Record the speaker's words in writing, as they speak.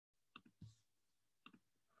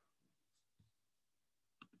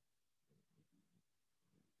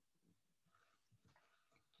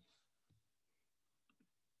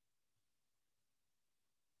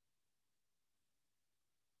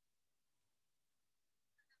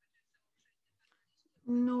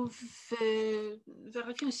Nous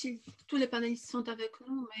vérifions si tous les panélistes sont avec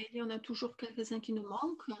nous, mais il y en a toujours quelques-uns qui nous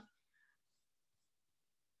manquent.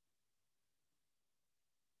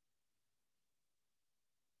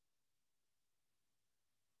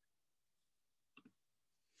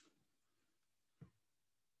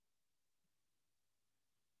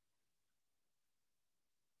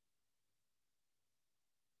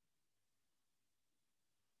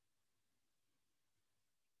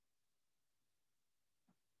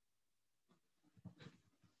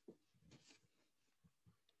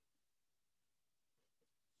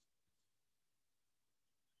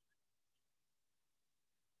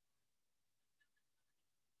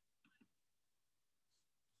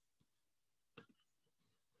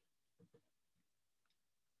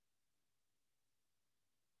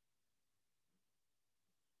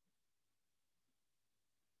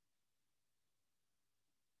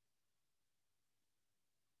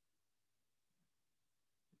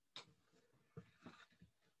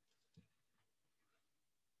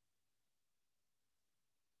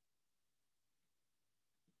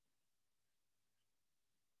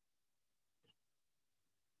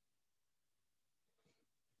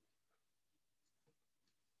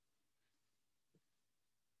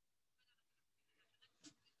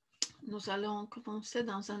 Nous allons commencer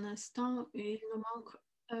dans un instant. Il nous manque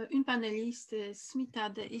une panéliste, Smita,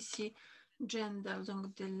 ici, Gender,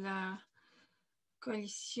 donc de la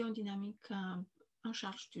coalition dynamique en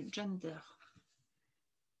charge du gender.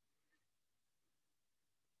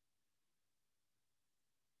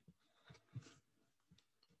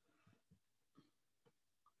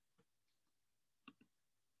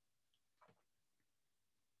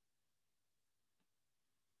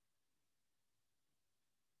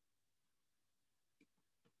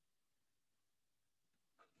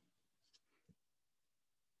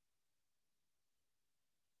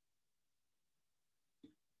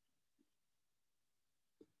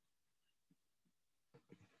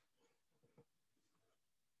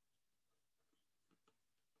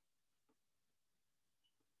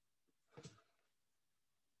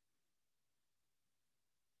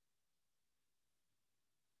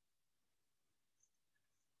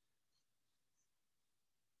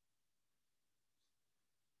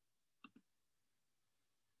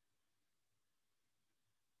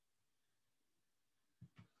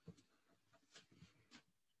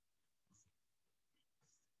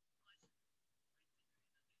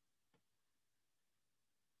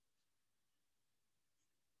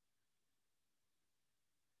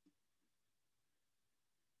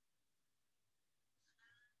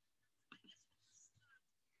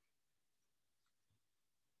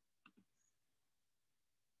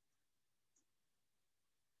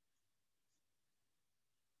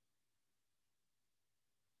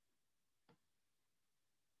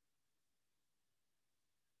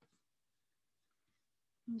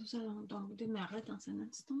 Nous allons donc démarrer dans un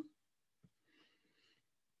instant.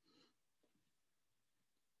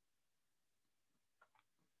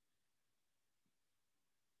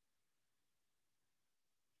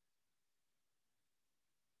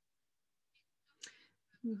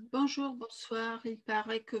 Bonjour, bonsoir. Il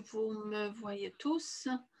paraît que vous me voyez tous.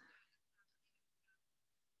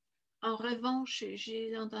 En revanche,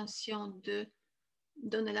 j'ai l'intention de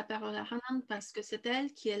donner la parole à Hanan parce que c'est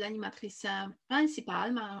elle qui est l'animatrice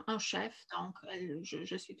principale, en chef. Donc,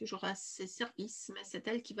 je suis toujours à ses services, mais c'est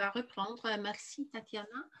elle qui va reprendre. Merci,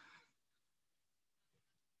 Tatiana.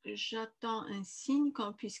 J'attends un signe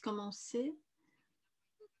qu'on puisse commencer.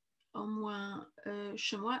 Au moins,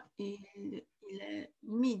 chez moi, il est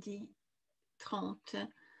 12h30.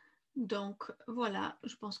 Donc, voilà,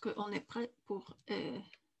 je pense qu'on est prêt pour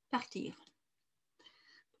partir,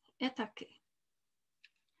 pour attaquer.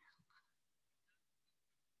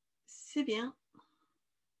 C'est bien.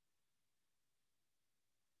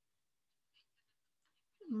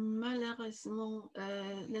 Malheureusement,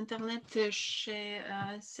 l'Internet chez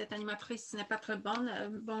cette animatrice n'est pas très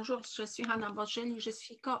bonne. Bonjour, je suis Hannah Bogelli, je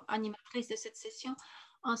suis co-animatrice de cette session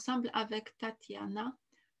ensemble avec Tatiana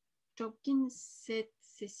Jobkin. Cette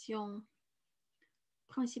session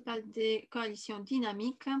principale des coalitions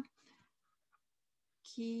dynamiques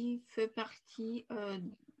qui fait partie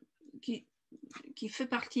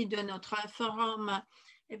de notre forum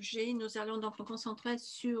FG. Nous allons donc nous concentrer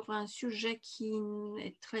sur un sujet qui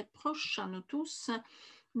est très proche à nous tous.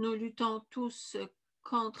 Nous luttons tous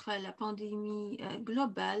contre la pandémie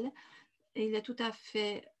globale. Et il est tout à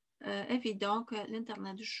fait évident que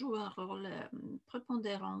l'Internet joue un rôle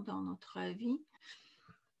prépondérant dans notre vie.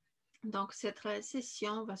 Donc, cette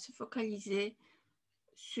session va se focaliser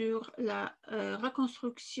sur la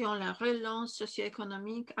reconstruction, la relance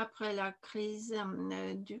socio-économique après la crise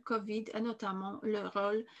du Covid et notamment le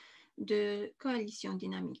rôle de coalition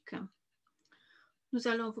dynamique. Nous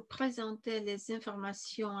allons vous présenter les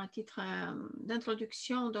informations à titre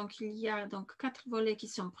d'introduction. Donc, il y a donc 4 volets qui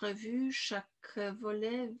sont prévus. Chaque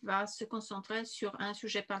volet va se concentrer sur un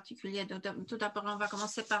sujet particulier. Tout d'abord, on va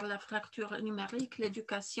commencer par la fracture numérique,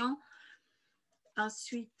 l'éducation.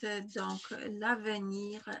 Ensuite, donc,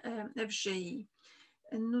 l'avenir FGI.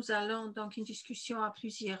 Nous allons donc une discussion à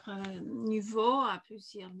plusieurs niveaux, à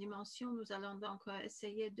plusieurs dimensions. Nous allons donc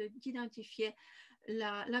essayer d'identifier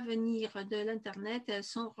l'avenir de l'Internet,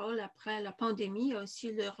 son rôle après la pandémie,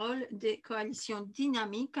 aussi le rôle des coalitions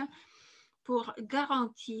dynamiques pour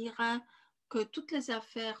garantir que toutes les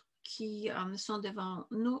affaires qui sont devant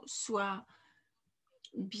nous soient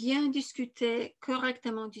bien discutées,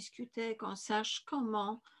 correctement discutées, qu'on sache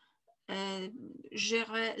comment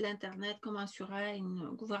gérer l'Internet, comment assurer une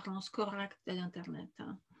gouvernance correcte de l'Internet.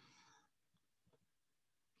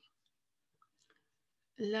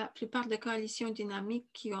 La plupart des coalitions dynamiques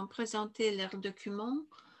qui ont présenté leurs documents,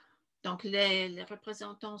 donc les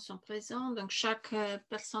représentants sont présents, donc chaque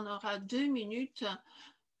personne aura 2 minutes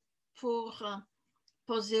pour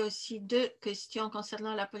poser aussi 2 questions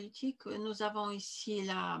concernant la politique. Nous avons ici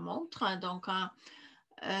la montre, donc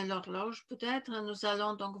l'horloge peut-être. Nous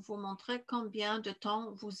allons donc vous montrer combien de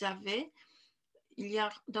temps vous avez. Il y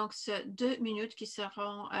a donc ces 2 minutes qui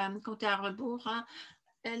seront comptées à rebours.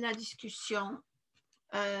 Et la discussion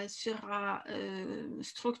sera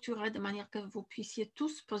structurée de manière que vous puissiez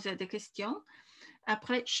tous poser des questions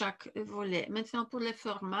après chaque volet. Maintenant, pour le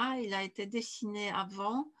format, il a été dessiné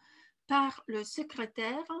avant par le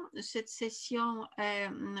secrétaire. Cette session,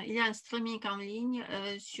 il y a un streaming en ligne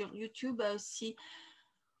sur YouTube, aussi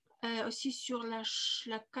sur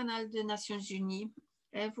le canal des Nations Unies.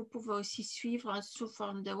 Et vous pouvez aussi suivre sous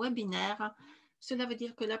forme de webinaire. Cela veut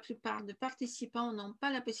dire que la plupart des participants n'ont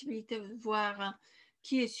pas la possibilité de voir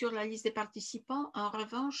qui est sur la liste des participants. En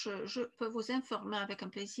revanche, je peux vous informer avec un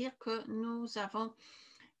plaisir que nous avons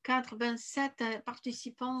 87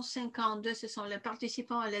 participants, 52 ce sont les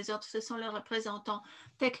participants et les autres ce sont les représentants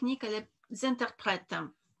techniques et les interprètes.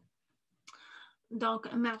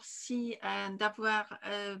 Donc, merci d'avoir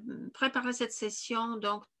préparé cette session.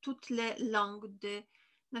 Donc, toutes les langues des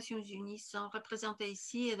Nations Unies sont représentées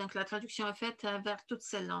ici et donc la traduction est faite vers toutes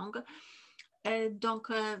ces langues.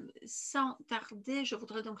 Donc, sans tarder, je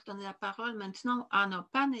voudrais donc donner la parole maintenant à nos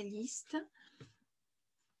panélistes.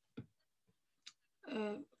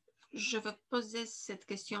 Je vais poser cette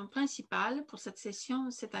question principale pour cette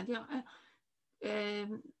session, c'est-à-dire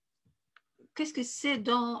qu'est-ce que c'est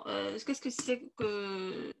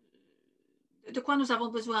de quoi nous avons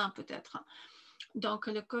besoin peut-être. Donc,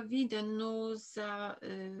 le Covid nous a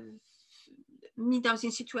mis dans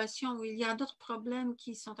une situation où il y a d'autres problèmes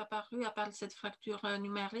qui sont apparus à part cette fracture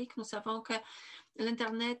numérique. Nous savons que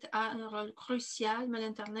l'Internet a un rôle crucial, mais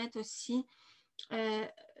l'Internet aussi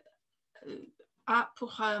a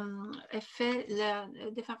pour effet la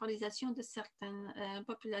défavorisation de certaines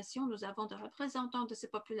populations. Nous avons des représentants de ces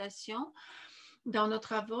populations dans nos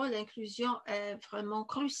travaux. L'inclusion est vraiment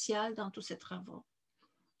cruciale dans tous ces travaux.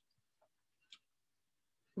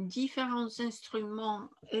 Différents instruments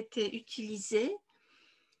étaient utilisés.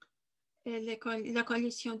 Et la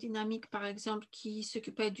coalition dynamique, par exemple, qui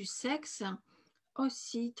s'occupait du sexe,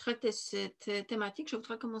 aussi traitait cette thématique. Je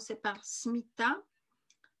voudrais commencer par SMITA,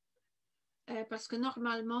 parce que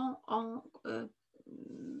normalement, on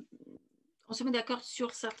se met d'accord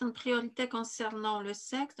sur certaines priorités concernant le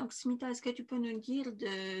sexe. Donc, Smita, est-ce que tu peux nous dire,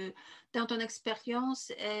 dans ton expérience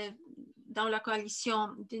et dans la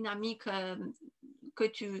coalition dynamique que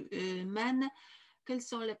tu mènes, quelles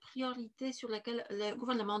sont les priorités sur lesquelles le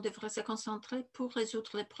gouvernement devrait se concentrer pour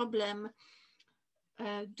résoudre les problèmes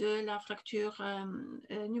de la fracture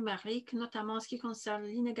numérique, notamment en ce qui concerne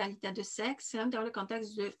l'inégalité de sexe dans le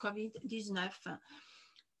contexte de Covid-19?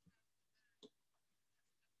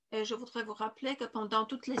 Et je voudrais vous rappeler que pendant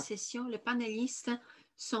toutes les sessions, les panélistes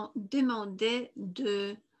sont demandés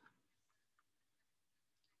de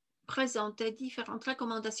présenter différentes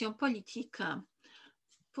recommandations politiques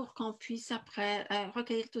pour qu'on puisse après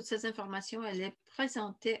recueillir toutes ces informations et les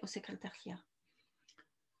présenter au secrétariat.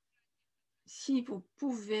 Si vous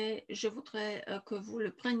pouvez, je voudrais que vous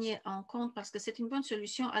le preniez en compte parce que c'est une bonne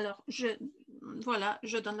solution. Alors,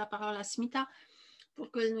 je donne la parole à Smita pour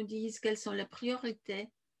qu'elle nous dise quelles sont les priorités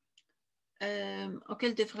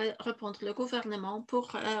auxquelles devrait répondre le gouvernement pour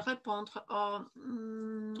répondre à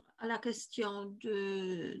la question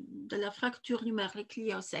de la fracture numérique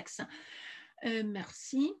liée au sexe.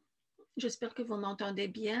 Merci. J'espère que vous m'entendez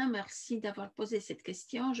bien. Merci d'avoir posé cette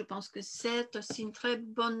question. Je pense que c'est aussi une très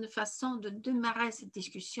bonne façon de démarrer cette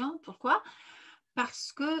discussion. Pourquoi?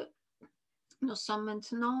 Parce que nous sommes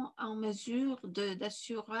maintenant en mesure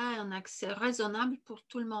d'assurer un accès raisonnable pour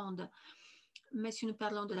tout le monde. Mais si nous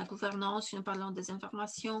parlons de la gouvernance, si nous parlons des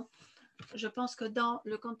informations, je pense que dans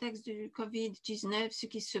le contexte du Covid-19, ce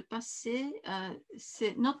qui se passait,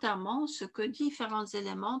 c'est notamment ce que différents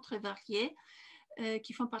éléments très variés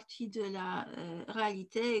qui font partie de la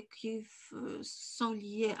réalité et qui sont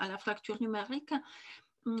liés à la fracture numérique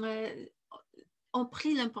ont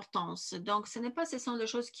pris l'importance. Donc, ce sont des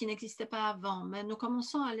choses qui n'existaient pas avant, mais nous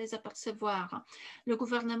commençons à les apercevoir. Le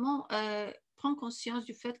gouvernement prend conscience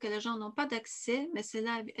du fait que les gens n'ont pas d'accès, mais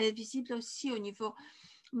cela est visible aussi au niveau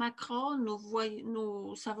macro.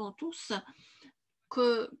 Nous savons tous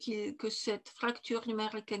que cette fracture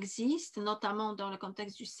numérique existe, notamment dans le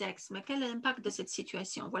contexte du sexe. Mais quel est l'impact de cette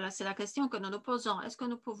situation? Voilà, c'est la question que nous nous posons. Est-ce que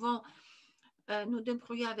nous pouvons nous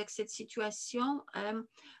débrouiller avec cette situation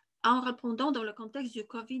en répondant dans le contexte du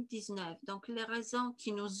Covid-19? Donc, les raisons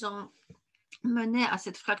qui nous ont mené à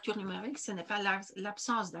cette fracture numérique, ce n'est pas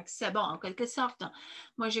l'absence d'accès. Bon, en quelque sorte,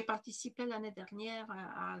 moi, j'ai participé l'année dernière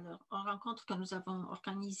à une rencontre que nous avons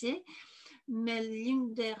organisée, mais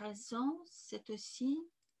l'une des raisons, c'est aussi,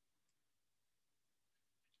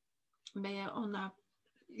 mais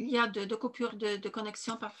il y a de coupures de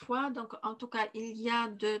connexion parfois. Donc, en tout cas, il y a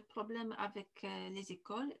de problèmes avec les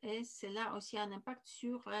écoles et cela aussi a un impact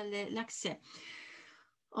sur l'accès.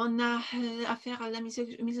 On a affaire à la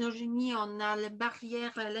misogynie, on a les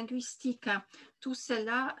barrières linguistiques. Tout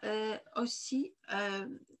cela aussi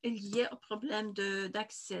est lié au problème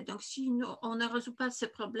d'accès. Donc, si on ne résout pas ce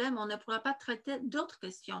problème, on ne pourra pas traiter d'autres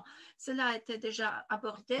questions. Cela a été déjà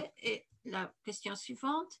abordé. Et la question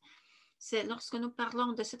suivante, c'est lorsque nous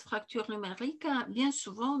parlons de cette fracture numérique, bien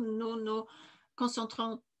souvent, nous nous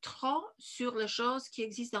concentrons trop sur les choses qui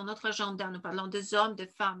existent dans notre agenda. Nous parlons des hommes, des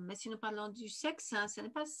femmes, mais si nous parlons du sexe, ce n'est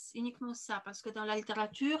pas uniquement ça, parce que dans la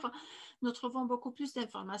littérature, nous trouvons beaucoup plus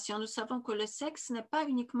d'informations. Nous savons que le sexe n'est pas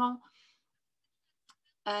uniquement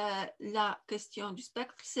la question du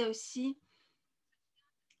spectre, c'est aussi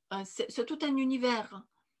c'est tout un univers.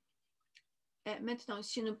 Maintenant,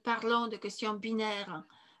 si nous parlons de questions binaires,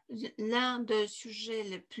 l'un des sujets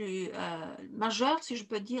les plus majeurs, si je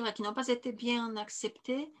peux dire, qui n'ont pas été bien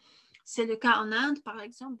acceptés, c'est le cas en Inde, par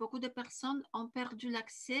exemple. Beaucoup de personnes ont perdu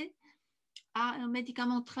l'accès à un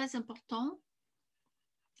médicament très important.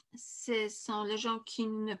 Ce sont les gens qui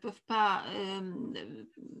ne peuvent pas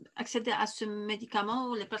accéder à ce médicament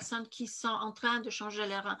ou les personnes qui sont en train de changer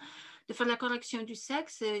de faire la correction du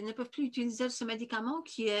sexe ne peuvent plus utiliser ce médicament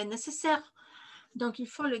qui est nécessaire. Donc, il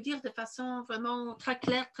faut le dire de façon vraiment très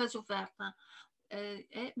claire, très ouverte.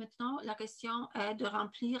 Et maintenant, la question est de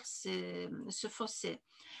remplir ce fossé.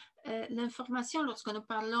 L'information, lorsque nous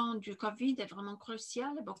parlons du COVID, est vraiment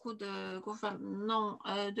cruciale. Beaucoup de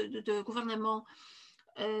gouvernements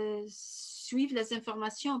suivent les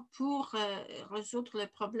informations pour résoudre le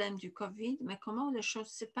problème du COVID. Mais comment les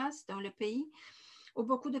choses se passent dans le pays où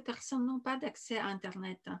beaucoup de personnes n'ont pas d'accès à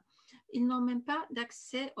Internet? Ils n'ont même pas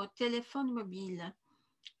d'accès au téléphone mobile.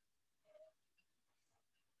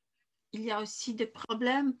 Il y a aussi des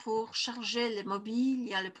problèmes pour charger les mobiles, il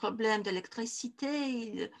y a le problème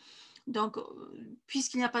d'électricité. Donc,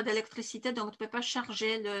 puisqu'il n'y a pas d'électricité, donc on ne peut pas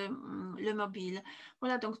charger le mobile.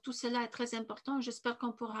 Voilà, donc tout cela est très important. J'espère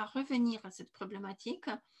qu'on pourra revenir à cette problématique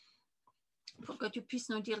pour que tu puisses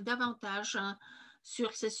nous dire davantage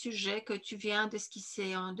sur ce sujet que tu viens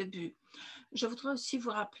d'esquisser en début. Je voudrais aussi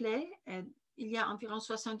vous rappeler, il y a environ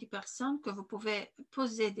 70 personnes que vous pouvez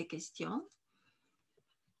poser des questions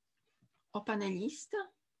aux panélistes.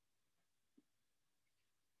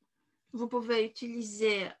 Vous pouvez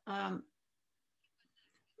utiliser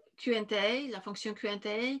Q&A, la fonction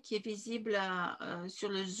Q&A qui est visible sur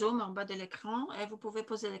le Zoom en bas de l'écran et vous pouvez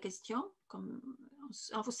poser la question.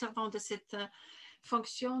 En vous servant de cette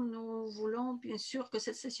fonction, nous voulons bien sûr que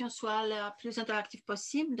cette session soit la plus interactive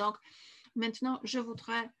possible. Donc, maintenant, je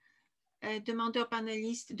voudrais demander aux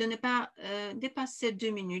panélistes de ne pas dépasser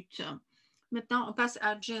 2 minutes. Maintenant, on passe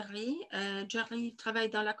à Jerry. Jerry travaille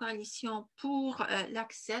dans la coalition pour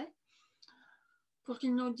l'accès, pour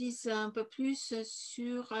qu'il nous dise un peu plus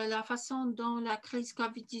sur la façon dont la crise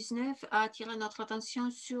Covid-19 a attiré notre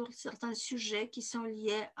attention sur certains sujets qui sont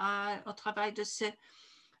liés au travail de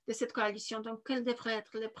cette coalition. Donc, quelles devraient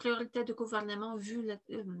être les priorités du gouvernement vu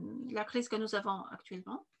la crise que nous avons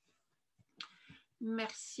actuellement?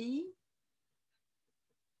 Merci.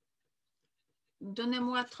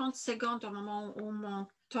 Donnez-moi 30 secondes au moment où mon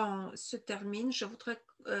temps se termine. Je voudrais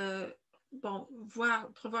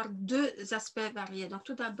prévoir deux aspects variés. Donc,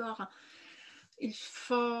 tout d'abord, il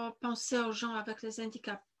faut penser aux gens avec les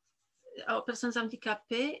handicaps, aux personnes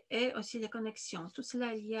handicapées et aussi les connexions. Tout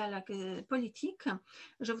cela est lié à la politique.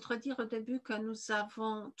 Je voudrais dire au début que nous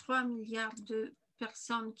avons 3 milliards de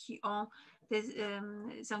personnes qui ont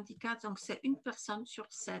des handicaps, donc c'est une personne sur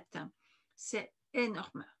 7. C'est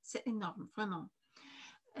énorme, vraiment.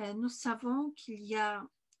 Nous savons qu'il y a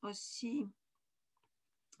aussi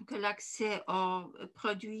que l'accès aux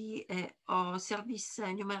produits et aux services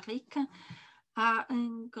numériques a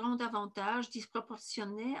un grand avantage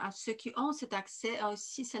disproportionné à ceux qui ont cet accès.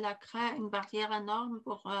 Aussi, cela crée une barrière énorme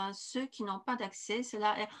pour ceux qui n'ont pas d'accès.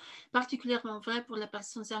 Cela est particulièrement vrai pour les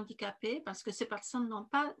personnes handicapées parce que ces personnes n'ont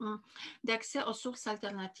pas d'accès aux sources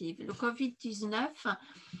alternatives. Le Covid-19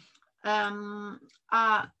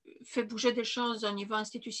 a fait bouger des choses au niveau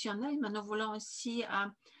institutionnel, mais nous voulons aussi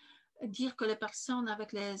dire que les personnes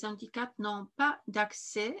avec les handicaps n'ont pas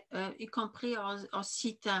d'accès, y compris aux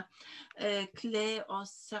sites clés, aux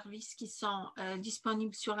services qui sont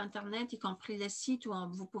disponibles sur Internet, y compris les sites où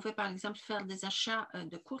vous pouvez par exemple faire des achats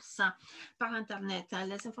de courses par Internet.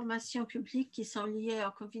 Les informations publiques qui sont liées au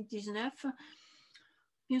Covid-19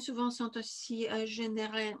 bien souvent sont aussi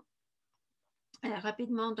générées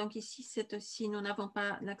rapidement. Donc ici, c'est aussi, nous n'avons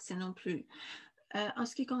pas l'accès non plus. En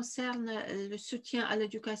ce qui concerne le soutien à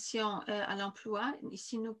l'éducation, à l'emploi,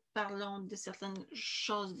 ici nous parlons de certaines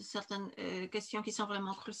choses, de certaines questions qui sont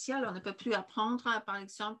vraiment cruciales. On ne peut plus apprendre, par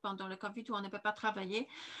exemple, pendant le Covid où on ne peut pas travailler.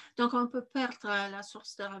 Donc, on peut perdre la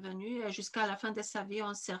source de revenus et jusqu'à la fin de sa vie,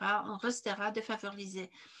 on restera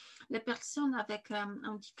défavorisé. Les personnes avec un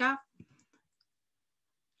handicap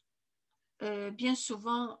bien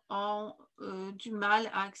souvent ont du mal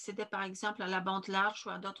à accéder par exemple à la bande large ou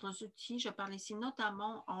à d'autres outils. Je parle ici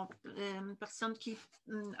notamment aux personnes qui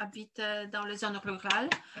habitent dans les zones rurales.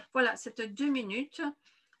 Voilà, c'était 2 minutes.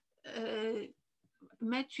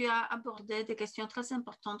 Mais tu as abordé des questions très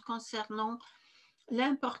importantes concernant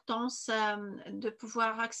l'importance de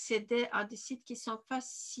pouvoir accéder à des sites qui sont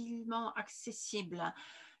facilement accessibles.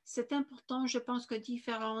 C'est important, je pense que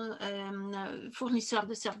différents fournisseurs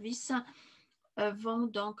de services vont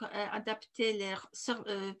donc adapter leurs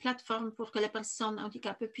plateformes pour que les personnes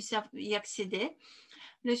handicapées puissent y accéder.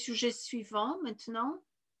 Le sujet suivant maintenant,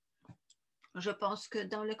 je pense que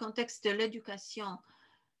dans le contexte de l'éducation,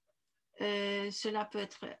 cela peut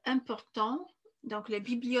être important. Donc, les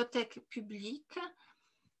bibliothèques publiques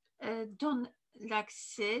donnent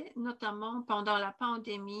l'accès, notamment pendant la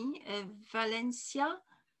pandémie. Valencia,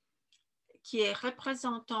 qui est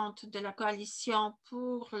représentante de la coalition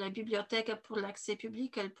pour les bibliothèques et pour l'accès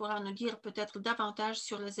public, elle pourra nous dire peut-être davantage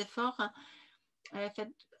sur les efforts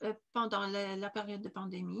faits pendant la période de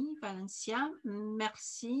pandémie. Valencia,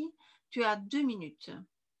 merci. Tu as 2 minutes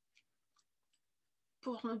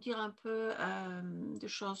pour nous dire un peu de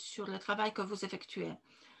choses sur le travail que vous effectuez.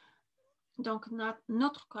 Donc,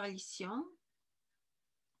 notre coalition,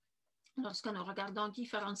 lorsque nous regardons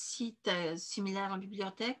différents sites similaires en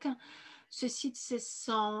bibliothèque, ces sites se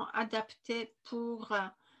sont adaptés pour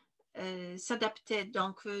s'adapter.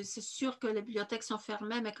 Donc, c'est sûr que les bibliothèques sont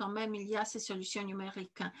fermées, mais quand même, il y a ces solutions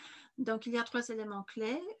numériques. Donc, il y a 3 éléments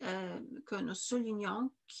clés que nous soulignons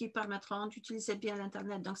qui permettront d'utiliser bien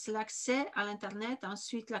l'Internet. Donc, c'est l'accès à l'Internet,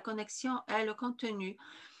 ensuite la connexion et le contenu.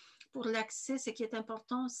 Pour l'accès, ce qui est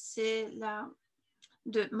important, c'est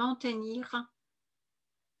de maintenir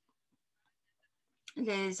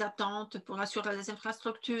les attentes pour assurer les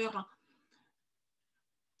infrastructures,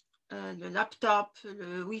 le laptop,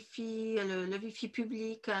 le Wi-Fi, le Wi-Fi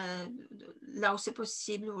public, là où c'est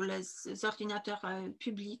possible, ou les ordinateurs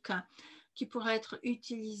publics qui pourraient être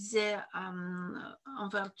utilisés en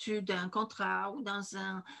vertu d'un contrat ou dans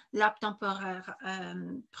un lab temporaire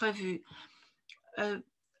prévu.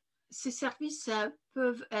 Ces services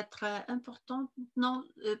peuvent être importants,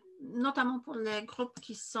 notamment pour les groupes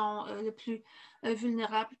qui sont les plus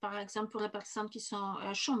vulnérables, par exemple pour les personnes qui sont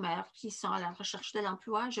chômeurs, qui sont à la recherche de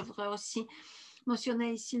l'emploi. Je voudrais aussi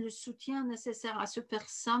mentionner ici le soutien nécessaire à ces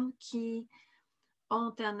personnes qui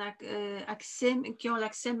ont l'accès, mais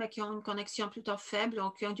qui ont une connexion plutôt faible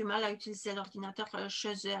ou qui ont du mal à utiliser l'ordinateur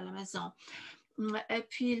chez eux à la maison. Et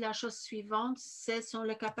puis, la chose suivante, ce sont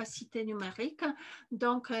les capacités numériques.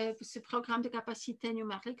 Donc, ce programme de capacité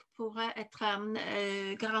numérique pourrait être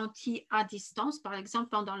garanti à distance, par exemple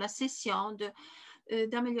pendant la session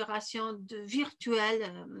d'amélioration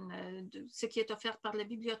virtuelle, de ce qui est offert par les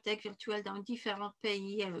bibliothèques virtuelles dans différents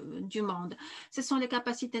pays du monde. Ce sont les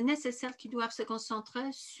capacités nécessaires qui doivent se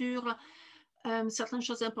concentrer sur certaines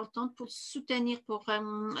choses importantes pour soutenir, pour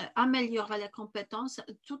améliorer les compétences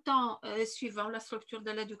tout en suivant la structure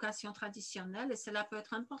de l'éducation traditionnelle. Et cela peut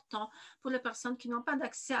être important pour les personnes qui n'ont pas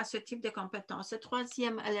d'accès à ce type de compétences. Le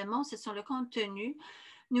troisième élément, ce sont le contenu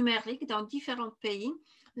numérique dans différents pays.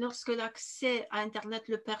 Lorsque l'accès à Internet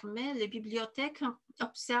le permet, les bibliothèques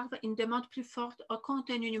observent une demande plus forte au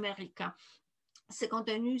contenu numérique. Ces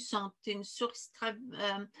contenus sont une source très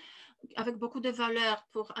avec beaucoup de valeur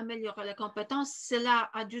pour améliorer les compétences. Cela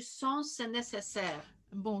a du sens, c'est nécessaire.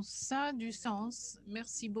 Bon, ça a du sens.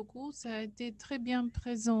 Merci beaucoup. Ça a été très bien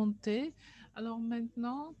présenté. Alors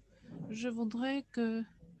maintenant, je voudrais que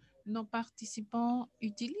nos participants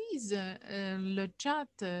utilisent le chat,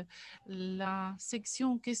 la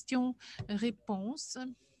section questions-réponses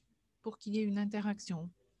pour qu'il y ait une interaction.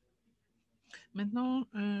 Maintenant,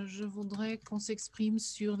 je voudrais qu'on s'exprime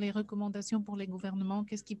sur les recommandations pour les gouvernements.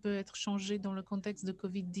 Qu'est-ce qui peut être changé dans le contexte de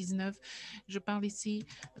Covid-19? Je parle ici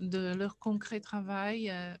de leur concret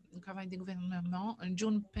travail, le travail des gouvernements.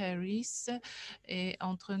 June Paris est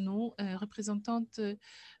entre nous, représentante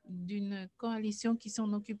d'une coalition qui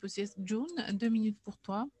s'en occupe aussi. June, 2 minutes pour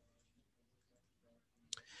toi.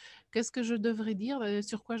 Qu'est-ce que je devrais dire?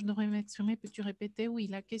 Sur quoi je devrais m'exprimer? Peux-tu répéter? Oui,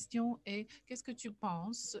 la question est, qu'est-ce que tu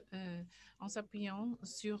penses en s'appuyant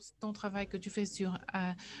sur ton travail que tu fais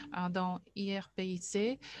dans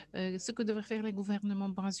IRPIC, ce que devraient faire les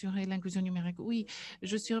gouvernements pour assurer l'inclusion numérique? Oui,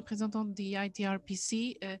 je suis représentante du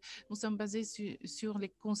ITRPC. Nous sommes basés sur les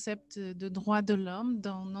concepts de droits de l'homme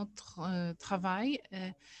dans notre travail.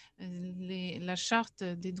 La charte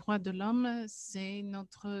des droits de l'homme, c'est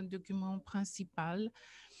notre document principal.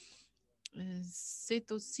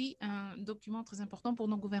 C'est aussi un document très important pour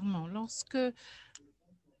nos gouvernements. Lorsque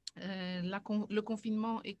le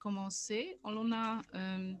confinement est commencé, on a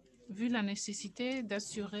vu la nécessité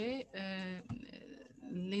d'assurer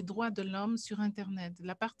les droits de l'homme sur Internet.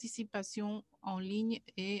 La participation en ligne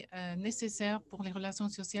est nécessaire pour les relations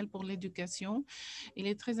sociales, pour l'éducation. Il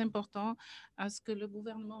est très important à ce que le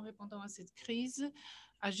gouvernement répondant à cette crise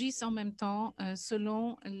agissent en même temps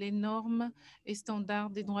selon les normes et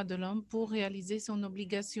standards des droits de l'homme pour réaliser son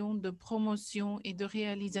obligation de promotion et de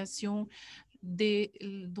réalisation des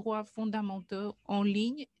droits fondamentaux en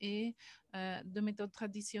ligne et de méthodes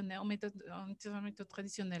traditionnelles, en méthode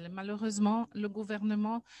traditionnelle. Malheureusement, le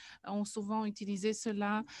gouvernement a souvent utilisé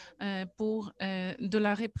cela pour de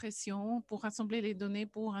la répression, pour rassembler les données,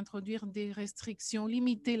 pour introduire des restrictions,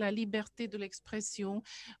 limiter la liberté de l'expression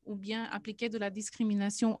ou bien appliquer de la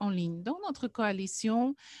discrimination en ligne. Dans notre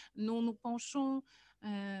coalition, nous nous penchons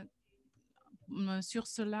sur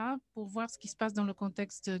cela pour voir ce qui se passe dans le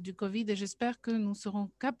contexte du Covid et j'espère que nous serons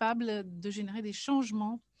capables de générer des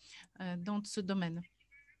changements dans ce domaine.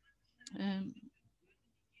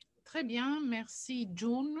 Très bien, merci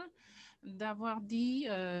June d'avoir dit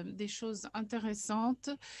des choses intéressantes.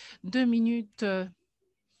 2 minutes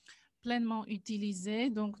pleinement utilisées.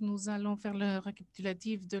 Donc, nous allons faire le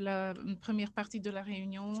récapitulatif de la première partie de la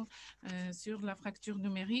réunion sur la fracture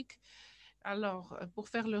numérique. Alors, pour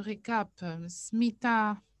faire le récap,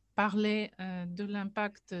 Smita parlait de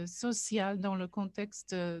l'impact social dans le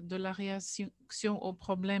contexte de la réaction aux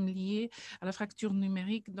problèmes liés à la fracture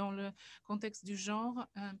numérique dans le contexte du genre.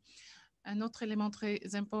 Un autre élément très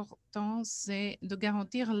important, c'est de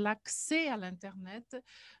garantir l'accès à l'Internet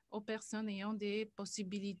aux personnes ayant des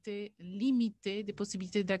possibilités limitées, des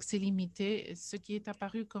possibilités d'accès limitées. Ce qui est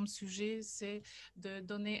apparu comme sujet, c'est de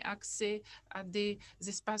donner accès à des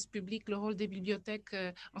espaces publics, le rôle des bibliothèques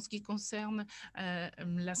en ce qui concerne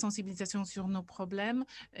la sensibilisation sur nos problèmes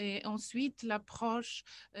et ensuite l'approche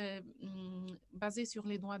basée sur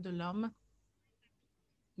les droits de l'homme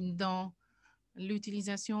dans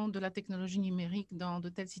l'utilisation de la technologie numérique dans de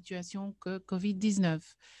telles situations que Covid-19.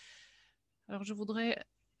 Alors, je voudrais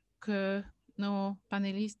que nos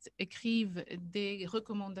panélistes écrivent des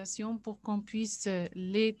recommandations pour qu'on puisse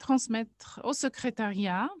les transmettre au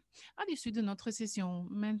secrétariat à l'issue de notre session.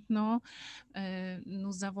 Maintenant,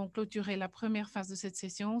 nous avons clôturé la première phase de cette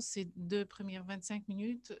session, ces 2 premières 25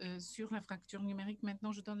 minutes sur la fracture numérique.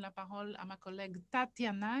 Maintenant, je donne la parole à ma collègue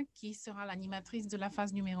Tatiana, qui sera l'animatrice de la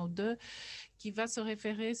phase numéro 2, qui va se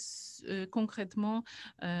référer concrètement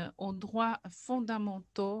aux droits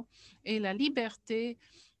fondamentaux et la liberté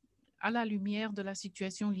à la lumière de la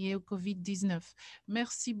situation liée au Covid-19.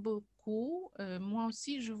 Merci beaucoup. Moi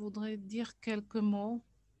aussi, je voudrais dire quelques mots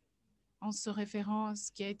en se référant à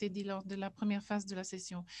ce qui a été dit lors de la première phase de la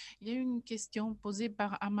session. Il y a eu une question posée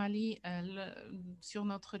par Amalie sur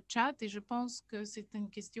notre chat et je pense que c'est une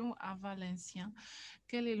question à Valencien.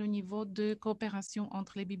 Quel est le niveau de coopération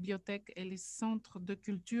entre les bibliothèques et les centres de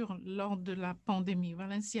culture lors de la pandémie?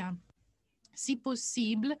 Valencien. Si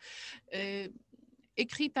possible,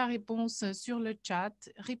 écris ta réponse sur le chat,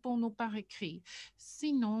 réponds-nous par écrit.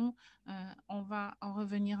 Sinon, on va en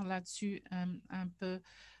revenir là-dessus un peu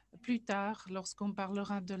plus tard lorsqu'on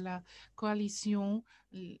parlera de la coalition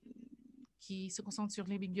qui se concentre sur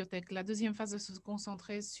les bibliothèques. La deuxième phase va se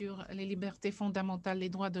concentrer sur les libertés fondamentales, les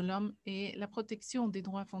droits de l'homme et la protection des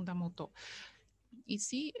droits fondamentaux.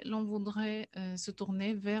 Ici, l'on voudrait se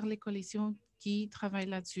tourner vers les coalitions qui travaillent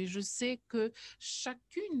là-dessus. Je sais que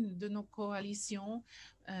chacune de nos coalitions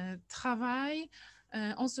travaille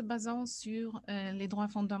en se basant sur les droits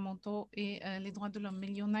fondamentaux et les droits de l'homme. Mais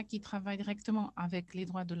il y en a qui travaillent directement avec les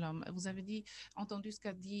droits de l'homme. Vous avez entendu ce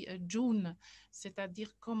qu'a dit June,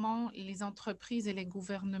 c'est-à-dire comment les entreprises et les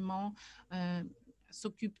gouvernements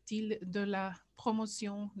s'occupent-ils de la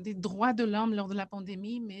promotion des droits de l'homme lors de la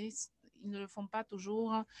pandémie, mais ils ne le font pas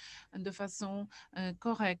toujours de façon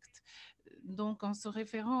correcte. Donc, en se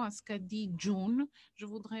référant à ce qu'a dit June, je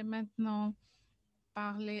voudrais maintenant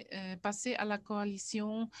passer à la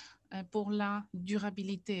coalition pour la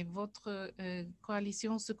durabilité. Votre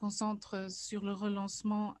coalition se concentre sur le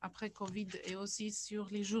relancement après Covid et aussi sur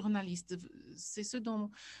les journalistes. C'est ce dont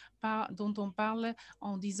on parle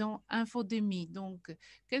en disant infodémie. Donc,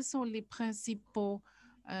 quels sont les principaux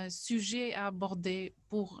sujets à aborder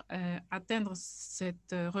pour atteindre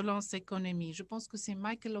cette relance économique? Je pense que c'est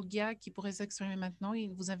Michael Ogia qui pourrait s'exprimer maintenant.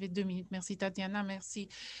 Vous avez 2 minutes. Merci Tatiana, merci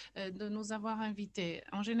de nous avoir invités.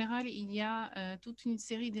 En général, il y a toute une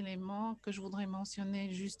série d'éléments que je voudrais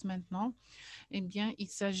mentionner juste maintenant. Eh bien, il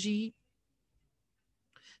s'agit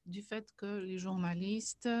du fait que les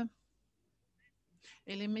journalistes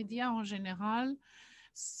et les médias en général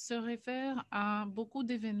se réfère à beaucoup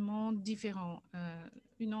d'événements différents.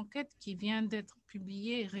 Une enquête qui vient d'être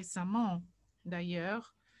publiée récemment,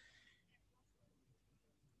 d'ailleurs,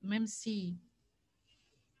 même si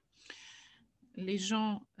les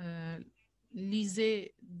gens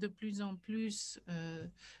lisaient de plus en plus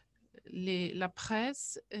la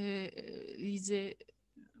presse, lisaient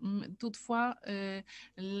toutefois,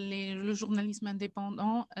 le journalisme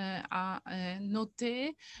indépendant a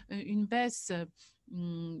noté une baisse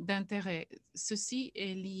d'intérêt. Ceci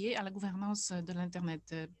est lié à la gouvernance de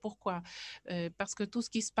l'Internet. Pourquoi? Parce que tout ce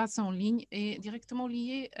qui se passe en ligne est directement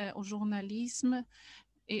lié au journalisme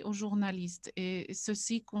et aux journalistes. Et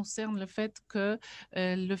ceci concerne le fait que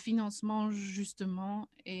le financement, justement,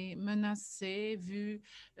 est menacé vu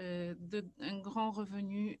un grand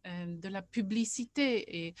revenu de la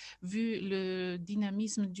publicité et vu le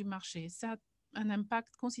dynamisme du marché. Ça a un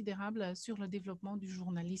impact considérable sur le développement du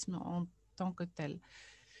journalisme en tant que tel.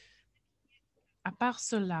 À part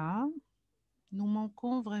cela, nous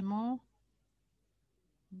manquons vraiment,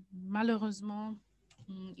 malheureusement,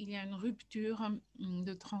 il y a une rupture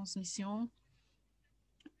de transmission.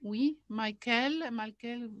 Oui, Michael,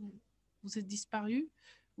 vous êtes disparu.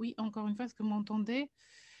 Oui, encore une fois, est-ce que vous m'entendez?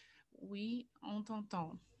 Oui, on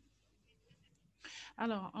t'entend.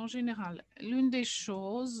 Alors, en général, l'une des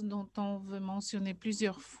choses dont on veut mentionner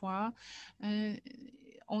plusieurs fois,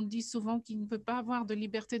 on dit souvent qu'il ne peut pas avoir de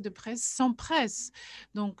liberté de presse sans presse.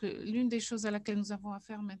 Donc, l'une des choses à laquelle nous avons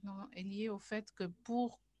affaire maintenant est liée au fait que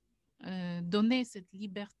pour donner cette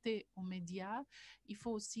liberté aux médias, il faut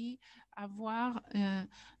aussi avoir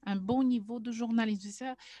un bon niveau de journalisme. C'est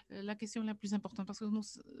ça la question la plus importante, parce que nous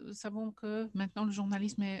savons que maintenant le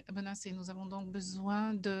journalisme est menacé. Nous avons donc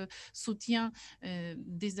besoin de soutien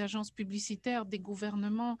des agences publicitaires, des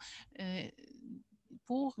gouvernements,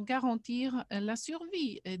 pour garantir la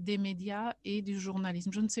survie des médias et du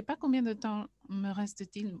journalisme. Je ne sais pas combien de temps me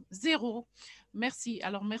reste-t-il. 0. Merci.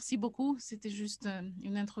 Alors, merci beaucoup. C'était juste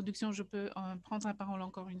une introduction. Je peux prendre la parole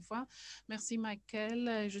encore une fois. Merci,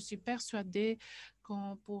 Michael. Je suis persuadée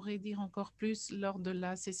qu'on pourrait dire encore plus lors de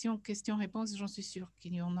la session questions-réponses. J'en suis sûre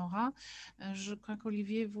qu'il y en aura. Je crois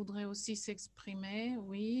qu'Olivier voudrait aussi s'exprimer.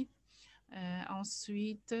 Oui.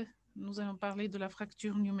 Ensuite, nous allons parler de la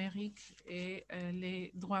fracture numérique et les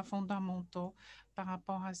droits fondamentaux par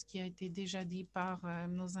rapport à ce qui a été déjà dit par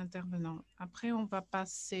nos intervenants. Après, on va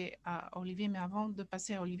passer à Olivier, mais avant de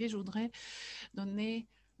passer à Olivier, je voudrais donner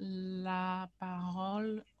la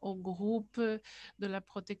parole au groupe de la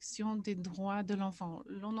protection des droits de l'enfant.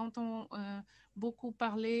 L'on entend beaucoup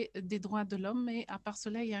parler des droits de l'homme, mais à part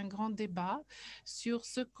cela, il y a un grand débat sur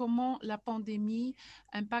comment la pandémie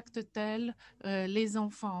impacte-t-elle les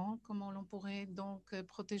enfants, comment l'on pourrait donc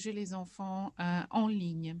protéger les enfants en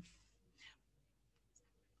ligne.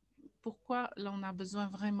 Pourquoi l'on a besoin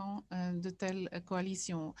vraiment de telles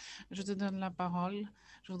coalitions? Je te donne la parole.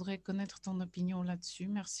 Je voudrais connaître ton opinion là-dessus.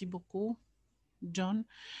 Merci beaucoup, John.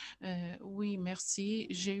 Oui, merci.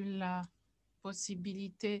 J'ai eu la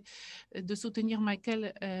possibilité de soutenir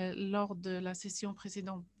Michael lors de la session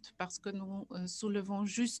précédente parce que nous soulevons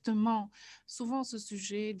justement souvent ce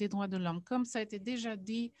sujet des droits de l'homme. Comme ça a été déjà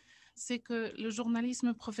dit, c'est que le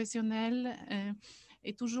journalisme professionnel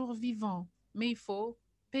est toujours vivant, mais il faut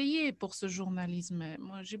payer pour ce journalisme.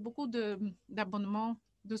 Moi, j'ai beaucoup d'abonnements,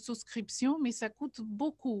 de souscriptions, mais ça coûte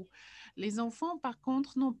beaucoup. Les enfants, par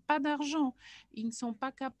contre, n'ont pas d'argent. Ils ne sont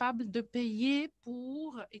pas capables de payer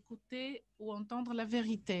pour écouter ou entendre la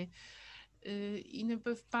vérité. Ils ne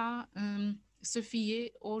peuvent pas se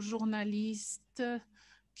fier aux journalistes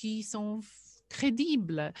qui sont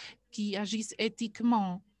crédibles, qui agissent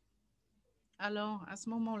éthiquement. Alors, à ce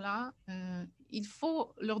moment-là, il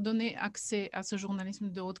faut leur donner accès à ce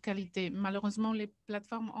journalisme de haute qualité. Malheureusement, les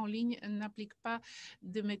plateformes en ligne n'appliquent pas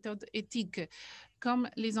de méthodes éthiques. Comme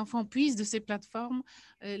les enfants puissent de ces plateformes,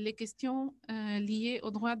 les questions liées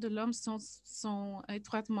aux droits de l'homme sont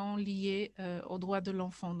étroitement liées aux droits de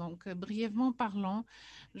l'enfant. Donc, brièvement parlant,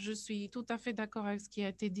 je suis tout à fait d'accord avec ce qui a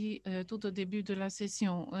été dit tout au début de la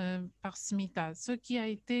session par Smita. Ce qui a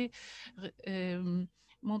été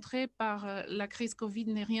montré par la crise Covid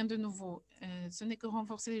n'est rien de nouveau. Ce n'est que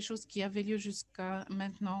renforcer les choses qui avaient lieu jusqu'à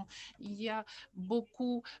maintenant. Il y a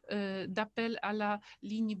beaucoup d'appels à la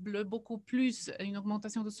ligne bleue, beaucoup plus, une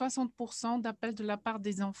augmentation de 60% d'appels de la part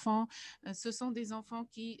des enfants. Ce sont des enfants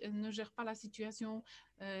qui ne gèrent pas la situation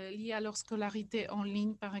liée à leur scolarité en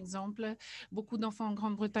ligne, par exemple. Beaucoup d'enfants en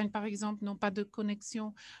Grande-Bretagne, par exemple, n'ont pas de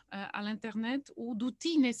connexion à l'Internet ou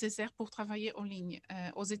d'outils nécessaires pour travailler en ligne.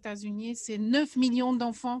 Aux États-Unis, c'est 9 millions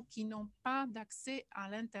d'enfants qui n'ont pas d'accès à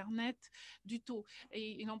l'Internet du tout.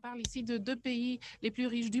 Et on parle ici de 2 pays les plus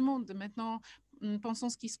riches du monde. Maintenant, pensons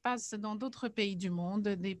ce qui se passe dans d'autres pays du monde,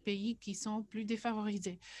 des pays qui sont plus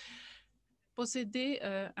défavorisés. Posséder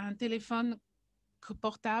un téléphone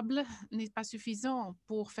portable n'est pas suffisant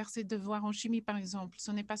pour faire ses devoirs en chimie, par exemple.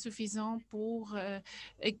 Ce n'est pas suffisant pour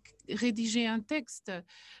rédiger un texte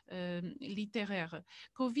littéraire.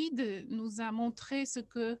 Covid nous a montré ce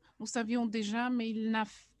que nous savions déjà, mais il n'a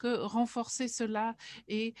que renforcé cela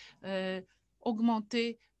et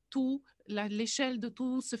augmenté l'échelle de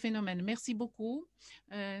tout ce phénomène. Merci beaucoup.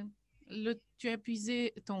 Tu as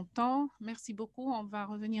épuisé ton temps. Merci beaucoup. On va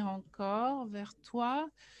revenir encore vers toi.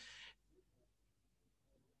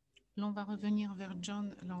 On va revenir vers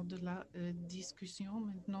John lors de la discussion.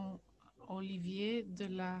 Maintenant, Olivier de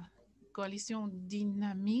la coalition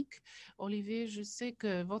dynamique. Olivier, je sais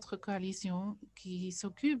que votre coalition qui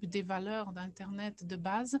s'occupe des valeurs d'Internet de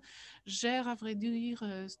base gère, à vrai dire,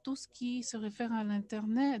 tout ce qui se réfère à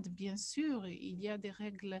l'Internet. Bien sûr, il y a des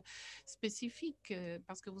règles spécifiques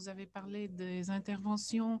parce que vous avez parlé des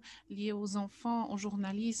interventions liées aux enfants, au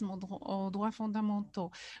journalisme, aux droits fondamentaux.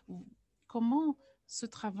 Comment ce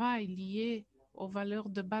travail lié aux valeurs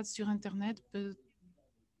de base sur Internet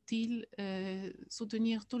peut-il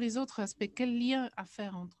soutenir tous les autres aspects? Quel lien à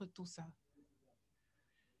faire entre tout ça?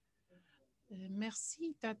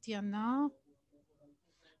 Merci, Tatiana.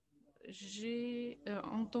 J'ai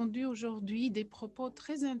entendu aujourd'hui des propos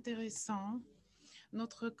très intéressants.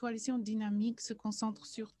 Notre coalition dynamique se concentre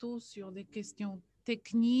surtout sur des questions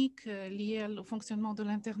techniques liées au fonctionnement de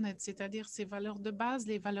l'Internet, c'est-à-dire ces valeurs de base,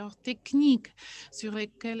 les valeurs techniques sur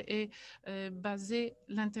lesquelles est basé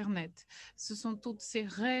l'Internet. Ce sont toutes ces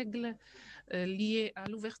règles liées à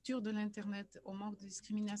l'ouverture de l'Internet, au manque de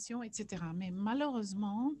discrimination, etc. Mais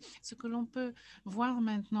malheureusement, ce que l'on peut voir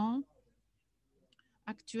maintenant,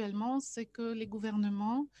 actuellement, c'est que les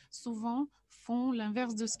gouvernements, souvent, font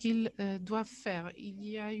l'inverse de ce qu'ils doivent faire. Il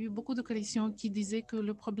y a eu beaucoup de coalitions qui disaient que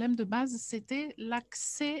le problème de base, c'était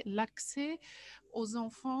l'accès aux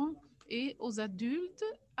enfants et aux adultes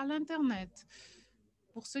à l'Internet.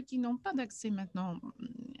 Pour ceux qui n'ont pas d'accès maintenant,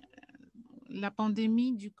 la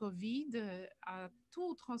pandémie du Covid a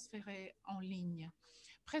tout transféré en ligne,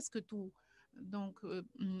 presque tout. Donc,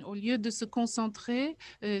 au lieu de se concentrer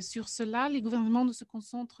sur cela, les gouvernements ne se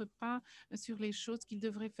concentrent pas sur les choses qu'ils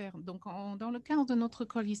devraient faire. Donc, dans le cadre de notre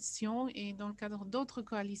coalition et dans le cadre d'autres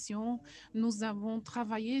coalitions, nous avons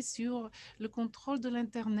travaillé sur le contrôle de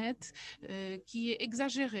l'Internet qui est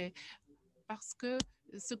exagéré parce que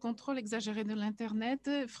ce contrôle exagéré de l'Internet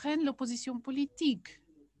freine l'opposition politique.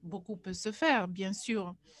 Beaucoup peut se faire, bien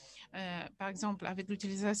sûr. Par exemple, avec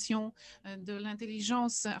l'utilisation de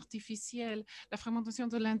l'intelligence artificielle, la fragmentation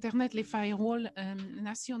de l'Internet, les firewalls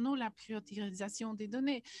nationaux, la priorisation des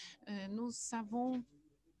données. Nous savons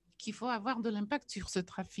qu'il faut avoir de l'impact sur ce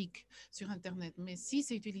trafic sur Internet. Mais si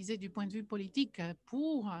c'est utilisé du point de vue politique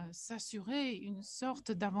pour s'assurer une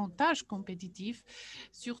sorte d'avantage compétitif,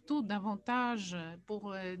 surtout d'avantage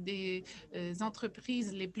pour des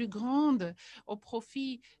entreprises les plus grandes au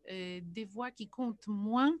profit des voix qui comptent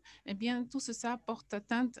moins, eh bien, tout ça porte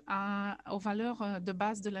atteinte aux valeurs de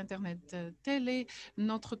base de l'Internet. Telle est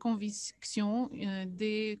notre conviction.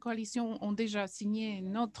 Des coalitions ont déjà signé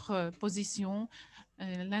notre position.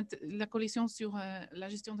 La coalition sur la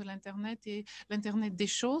gestion de l'Internet et l'Internet des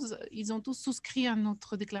choses, ils ont tous souscrit à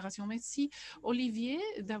notre déclaration. Merci, Olivier,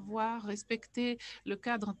 d'avoir respecté le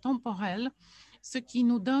cadre temporel, ce qui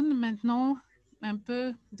nous donne maintenant un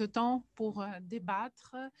peu de temps pour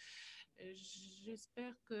débattre.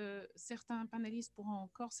 J'espère que certains panélistes pourront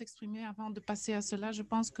encore s'exprimer avant de passer à cela. Je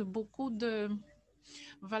pense que beaucoup de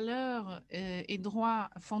valeurs et droits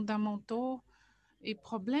fondamentaux et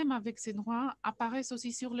problèmes avec ces droits apparaissent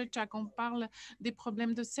aussi sur le chat. On parle des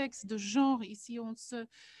problèmes de sexe, de genre. Ici, on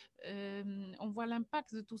voit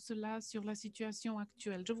l'impact de tout cela sur la situation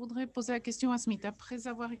actuelle. Je voudrais poser la question à Smith. Après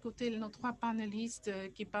avoir écouté nos trois panélistes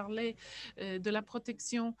qui parlaient de la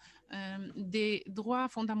protection des droits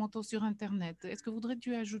fondamentaux sur Internet, est-ce que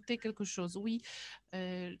voudrais-tu ajouter quelque chose? Oui,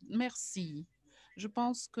 merci. Je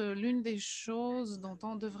pense que l'une des choses dont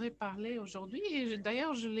on devrait parler aujourd'hui, et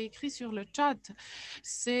d'ailleurs je l'ai écrit sur le chat,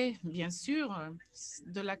 c'est bien sûr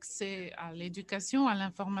de l'accès à l'éducation, à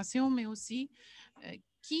l'information, mais aussi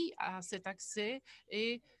qui a cet accès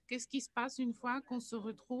et qu'est-ce qui se passe une fois qu'on se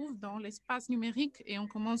retrouve dans l'espace numérique et on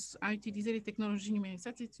commence à utiliser les technologies numériques.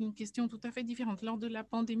 Ça, c'est une question tout à fait différente. Lors de la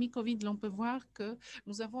pandémie Covid, on peut voir que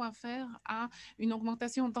nous avons affaire à une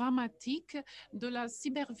augmentation dramatique de la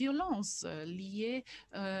cyberviolence liée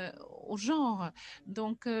au genre.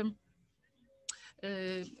 Donc,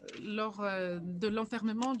 lors de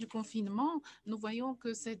l'enfermement, du confinement, nous voyons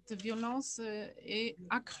que cette violence est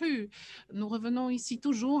accrue. Nous revenons ici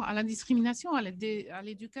toujours à la discrimination, à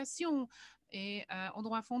l'éducation et aux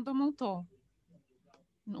droits fondamentaux.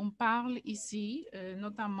 On parle ici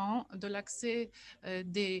notamment de l'accès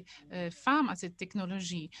des femmes à cette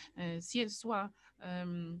technologie, si elles soient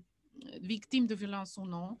victimes de violences ou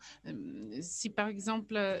non. Si par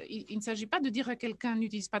exemple, il ne s'agit pas de dire à quelqu'un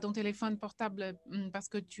n'utilise pas ton téléphone portable parce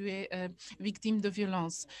que tu es victime de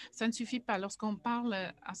violence. Ça ne suffit pas. Lorsqu'on parle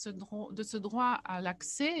de ce droit à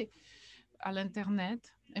l'accès à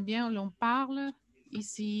l'Internet, eh bien, l'on parle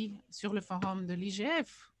ici sur le forum de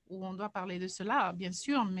l'IGF où on doit parler de cela, bien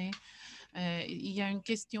sûr, mais il y a une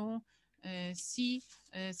question si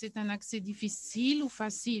c'est un accès difficile ou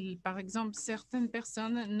facile. Par exemple, certaines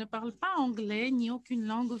personnes ne parlent pas anglais ni aucune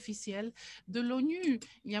langue officielle de l'ONU.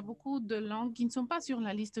 Il y a beaucoup de langues qui ne sont pas sur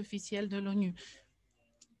la liste officielle de l'ONU.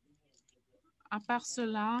 À part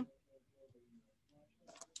cela,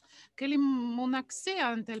 quel est mon accès à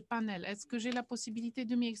un tel panel? Est-ce que j'ai la possibilité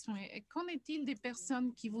de m'y exprimer? Et qu'en est-il des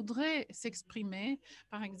personnes qui voudraient s'exprimer?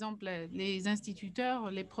 Par exemple, les instituteurs,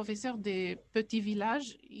 les professeurs des petits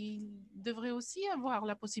villages, ils devraient aussi avoir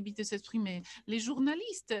la possibilité de s'exprimer. Les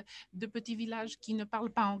journalistes de petits villages qui ne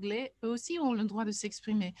parlent pas anglais, eux aussi ont le droit de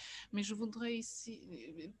s'exprimer. Mais je voudrais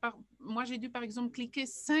ici... Moi, j'ai dû, par exemple, cliquer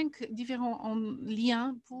 5 différents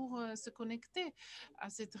liens pour se connecter à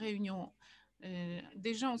cette réunion.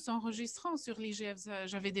 Déjà, en s'enregistrant sur l'IGF,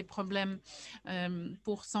 j'avais des problèmes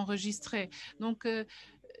pour s'enregistrer. Donc,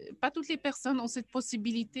 pas toutes les personnes ont cette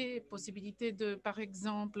possibilité de, par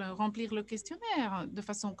exemple, remplir le questionnaire de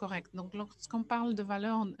façon correcte. Donc, lorsqu'on parle de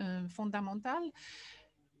valeurs fondamentales,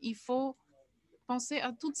 il faut penser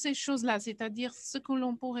à toutes ces choses-là, c'est-à-dire ce que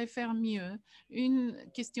l'on pourrait faire mieux. Une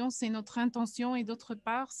question, c'est notre intention et d'autre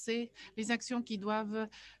part, c'est les actions qui doivent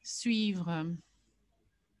suivre.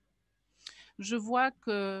 Je vois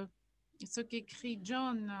que ce qu'écrit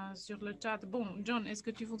John sur le chat. Bon, John, est-ce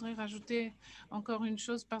que tu voudrais rajouter encore une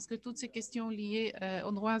chose parce que toutes ces questions liées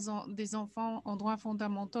aux droits des enfants, aux droits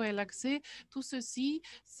fondamentaux et l'accès, tout ceci,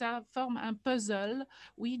 ça forme un puzzle.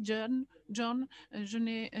 Oui, John, je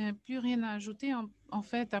n'ai plus rien à ajouter en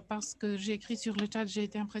fait, à part ce que j'ai écrit sur le chat. J'ai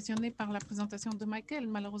été impressionnée par la présentation de Michael.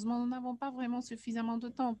 Malheureusement, nous n'avons pas vraiment suffisamment de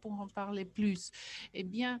temps pour en parler plus. Eh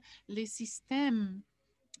bien, les systèmes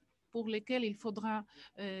pour lesquels il faudra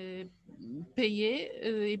payer,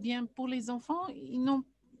 eh bien, pour les enfants, ils n'ont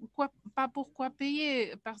pas pourquoi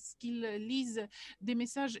payer parce qu'ils lisent des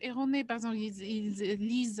messages erronés. Par exemple, ils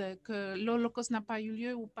lisent que l'Holocauste n'a pas eu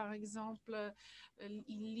lieu ou par exemple,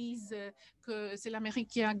 ils lisent que c'est l'Amérique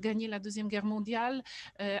qui a gagné la Deuxième Guerre mondiale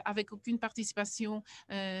avec aucune participation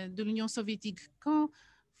de l'Union soviétique. Quand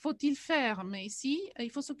faut-il faire? Mais ici, il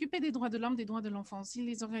faut s'occuper des droits de l'homme, des droits de l'enfant. Si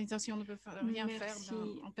les organisations ne peuvent rien faire,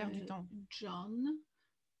 ben, on perd du temps. John.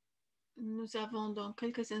 Nous avons donc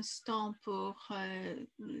quelques instants pour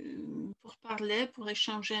parler, pour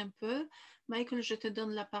échanger un peu. Michael, je te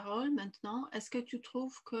donne la parole maintenant. Est-ce que tu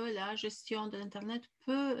trouves que la gestion de l'Internet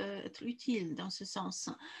peut être utile dans ce sens?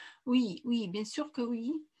 Oui, oui, bien sûr que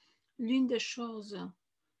oui. L'une des choses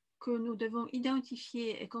que nous devons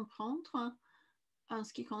identifier et comprendre en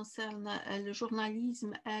ce qui concerne le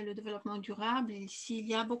journalisme et le développement durable, s'il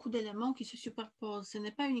y a beaucoup d'éléments qui se superposent, ce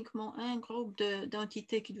n'est pas uniquement un groupe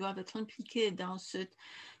d'entités qui doivent être impliquées dans cette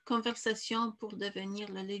conversation pour devenir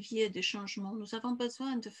le levier de changement. Nous avons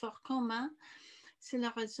besoin de forts communs. C'est la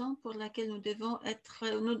raison pour laquelle nous devons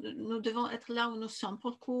être là où nous sommes.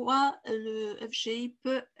 Pourquoi le FGI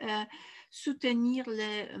peut soutenir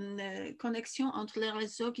les connexions entre les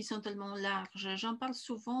réseaux qui sont tellement larges. J'en parle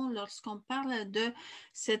souvent lorsqu'on parle de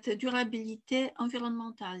cette durabilité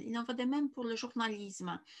environnementale. Il en va de même pour le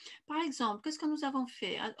journalisme. Par exemple, qu'est-ce que nous avons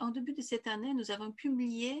fait? En début de cette année, nous avons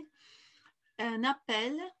publié un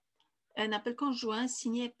appel conjoint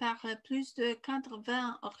signé par plus de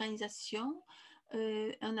 80 organisations,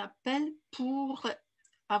 un appel pour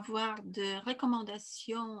avoir des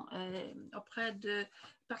recommandations auprès de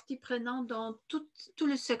parties prenantes dans tout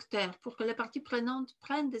le secteur pour que les parties prenantes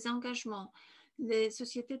prennent des engagements. Les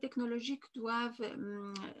sociétés technologiques doivent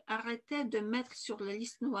arrêter de mettre sur la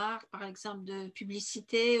liste noire, par exemple, de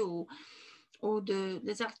publicité ou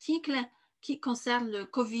des articles qui concernent le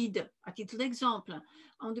Covid. À titre d'exemple,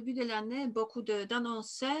 en début de l'année, beaucoup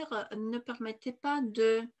d'annonceurs ne permettaient pas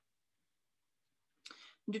de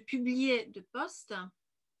publier de posts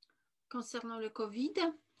concernant le Covid.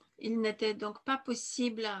 Il n'était donc pas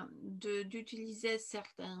possible d'utiliser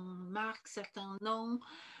certaines marques, certains noms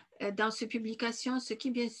dans ces publications, ce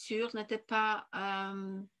qui, bien sûr, n'était pas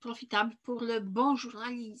profitable pour le bon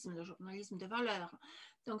journalisme, le journalisme de valeur.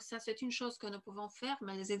 Donc, ça, c'est une chose que nous pouvons faire,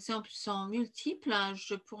 mais les exemples sont multiples.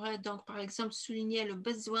 Je pourrais donc, par exemple, souligner le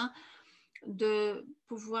besoin de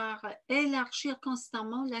pouvoir élargir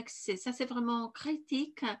constamment l'accès. Ça, c'est vraiment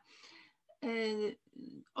critique.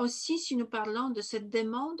 Aussi, si nous parlons de cette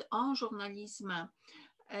demande en journalisme,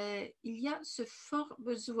 il y a ce fort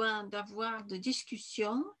besoin d'avoir des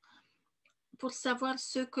discussions pour savoir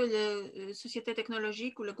ce que la société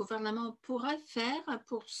technologique ou le gouvernement pourrait faire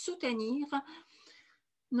pour soutenir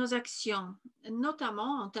nos actions,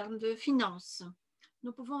 notamment en termes de finances.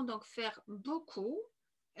 Nous pouvons donc faire beaucoup.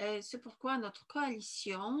 C'est pourquoi notre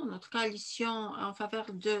coalition en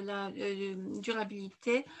faveur de la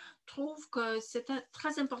durabilité trouve que c'est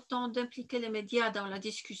très important d'impliquer les médias dans la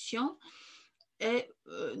discussion et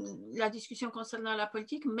la discussion concernant la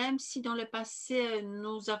politique, même si dans le passé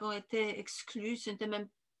nous avons été exclus, ce n'était même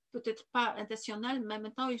peut-être pas intentionnel, mais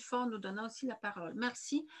maintenant il faut nous donner aussi la parole.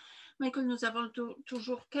 Merci. Michael, nous avons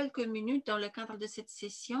toujours quelques minutes dans le cadre de cette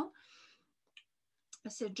session.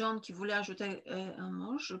 C'est John qui voulait ajouter un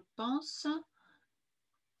mot, je pense.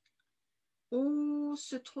 Où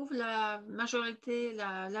se trouve la majorité,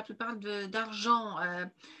 la plupart d'argent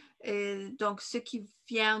et donc ce qui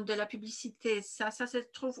vient de la publicité, ça se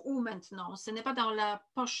trouve où maintenant? Ce n'est pas dans la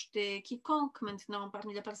poche de quiconque maintenant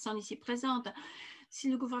parmi les personnes ici présentes. Si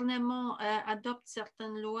le gouvernement adopte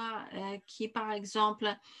certaines lois qui, par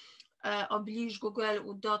exemple, oblige Google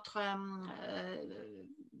ou d'autres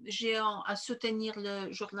géants à soutenir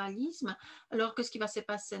le journalisme, alors qu'est-ce qui va se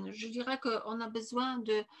passer? Je dirais qu'on a besoin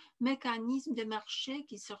de mécanismes de marché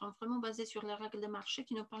qui seront vraiment basés sur les règles de marché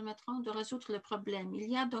qui nous permettront de résoudre le problème. Il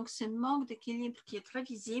y a donc ce manque d'équilibre qui est très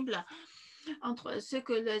visible entre ce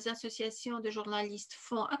que les associations de journalistes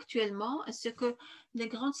font actuellement et ce que les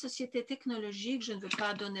grandes sociétés technologiques, je ne veux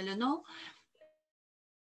pas donner le nom,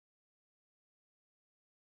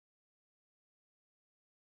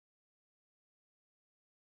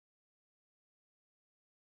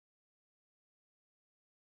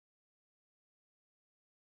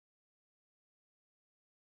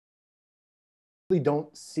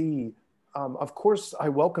 don't see, of course, I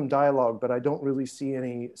welcome dialogue, but I don't really see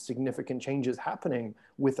any significant changes happening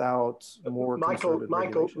without more concerted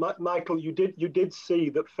regulation. Michael, you did see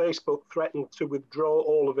that Facebook threatened to withdraw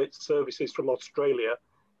all of its services from Australia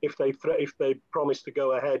if they promised to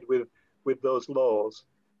go ahead with those laws.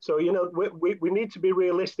 So we need to be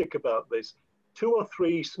realistic about this. 2 or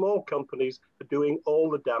 3 small companies are doing all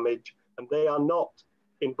the damage, and they are not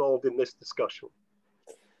involved in this discussion.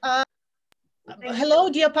 Hello,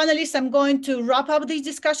 dear panelists. I'm going to wrap up this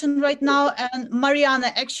discussion right now. And Mariana,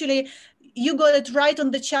 actually, you got it right on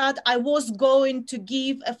the chat. I was going to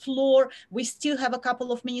give a floor. We still have a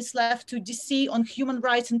couple of minutes left to DC on human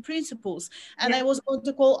rights and principles. And I was going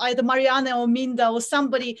to call either Mariana or Minda or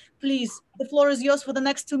somebody. Please, the floor is yours for the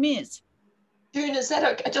next 2 minutes. June, is that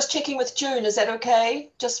okay? Just checking with June, is that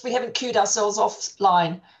okay? Just, we haven't queued ourselves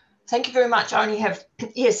offline. Thank you very much. I only have,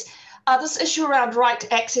 yes. This issue around right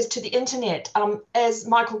to access to the internet, as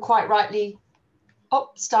Michael quite rightly,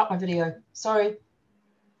 start my video, sorry.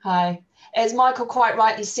 Hi. As Michael quite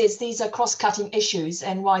rightly says, these are cross-cutting issues,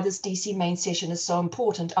 and why this DC main session is so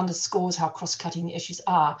important underscores how cross-cutting the issues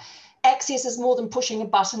are. Access is more than pushing a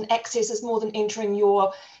button. Access is more than entering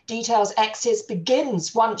your details. Access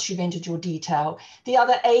begins once you've entered your detail. The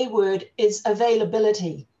other A word is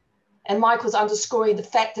availability. And Michael's underscoring the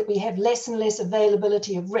fact that we have less and less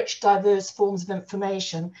availability of rich, diverse forms of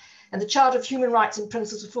information. And the Charter of Human Rights and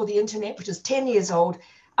Principles for the Internet, which is 10 years old,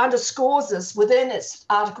 underscores this within its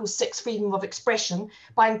Article 6 freedom of expression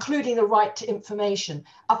by including the right to information.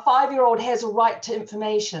 A 5-year-old has a right to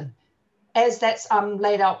information, as that's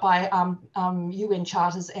laid out by UN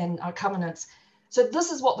charters and covenants. So this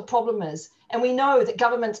is what the problem is. And we know that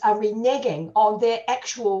governments are reneging on their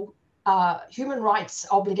actual human rights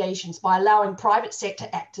obligations by allowing private sector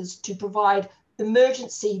actors to provide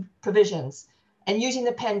emergency provisions and using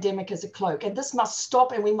the pandemic as a cloak. And this must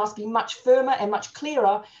stop, and we must be much firmer and much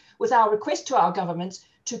clearer with our request to our governments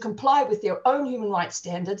to comply with their own human rights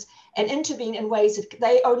standards and intervene in ways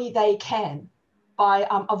that only they can, by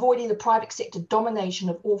avoiding the private sector domination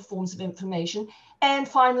of all forms of information. And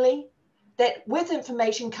finally, that with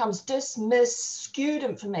information comes dismissed, skewed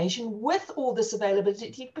information. With all this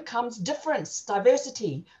availability, it becomes difference,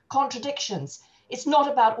 diversity, contradictions. It's not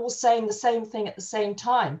about all saying the same thing at the same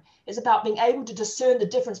time. It's about being able to discern the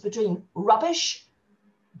difference between rubbish,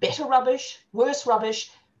 better rubbish, worse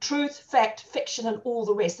rubbish, truth, fact, fiction, and all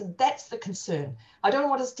the rest. And that's the concern. I don't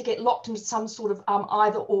want us to get locked into some sort of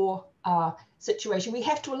either or situation. We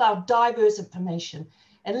have to allow diverse information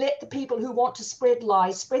and let the people who want to spread the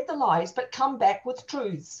lies, but come back with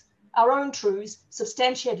truths, our own truths,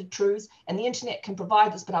 substantiated truths, and the internet can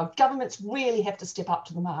provide this, but our governments really have to step up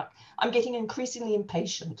to the mark. I'm getting increasingly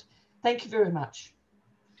impatient. Thank you very much.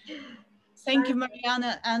 Thank you,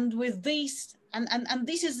 Mariana. And with this, and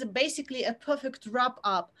this is basically a perfect wrap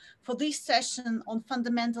up for this session on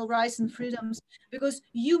fundamental rights and freedoms, because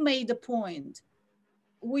you made a point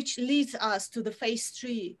which leads us to the phase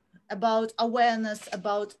 3 about awareness,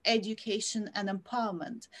 about education and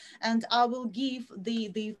empowerment. And I will give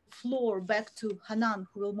the floor back to Hanan,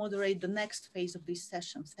 who will moderate the next phase of this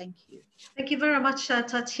session. Thank you. Thank you very much,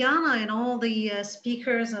 Tatiana, and all the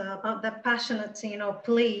speakers about that passionate,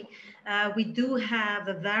 plea. We do have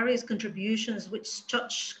various contributions which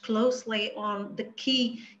touch closely on the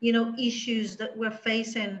key, issues that we're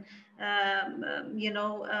facing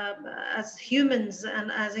as humans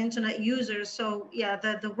and as internet users. So yeah,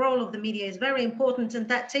 the role of the media is very important, and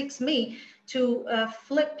that takes me to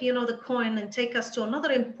flip, the coin and take us to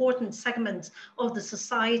another important segment of the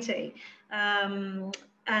society. And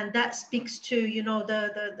that speaks to,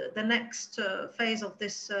 the next phase of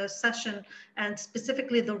this session, and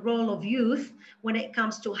specifically the role of youth when it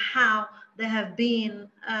comes to how they have been,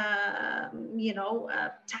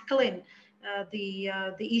 tackling the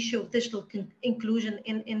issue of digital inclusion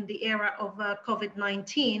in the era of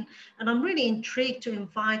Covid-19. And I'm really intrigued to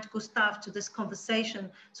invite Gustav to this conversation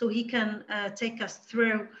so he can take us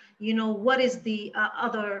through, what is the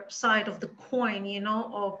other side of the coin,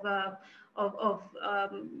 of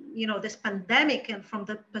this pandemic, and from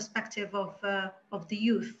the perspective of the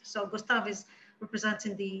youth. So Gustav is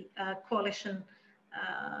representing the coalition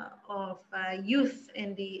of youth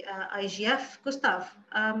in the IGF. Gustav,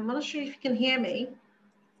 I'm not sure if you can hear me.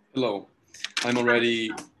 Hello, I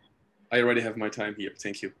already have my time here.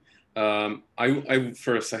 Thank you. I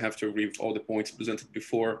first have to agree with all the points presented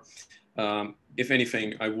before. If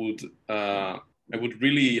anything, I would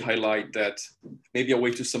really highlight that maybe a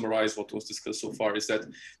way to summarize what was discussed so far is that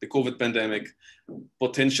the COVID pandemic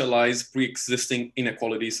potentialized pre-existing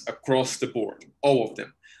inequalities across the board, all of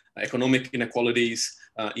them. Economic inequalities,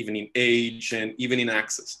 even in age and even in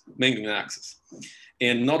access, mainly in access.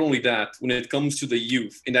 And not only that, when it comes to the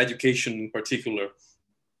youth, in education in particular,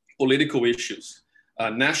 political issues,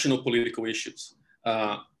 national political issues,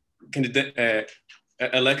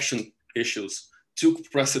 election issues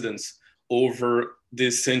took precedence over the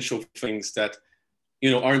essential things that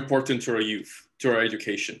are important to our youth, to our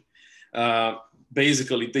education.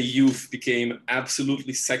 Basically, the youth became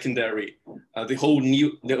absolutely secondary. The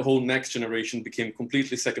whole next generation became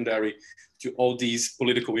completely secondary to all these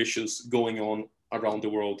political issues going on around the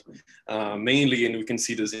world, mainly, and we can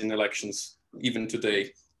see this in elections even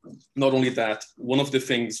today. Not only that, one of the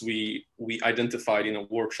things we identified in a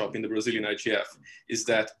workshop in the Brazilian IGF is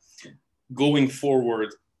that going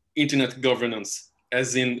forward, internet governance,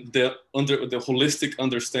 as in the holistic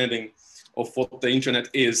understanding of what the internet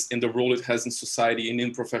is and the role it has in society and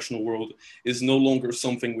in professional world is no longer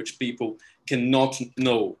something which people cannot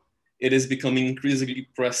know. It is becoming increasingly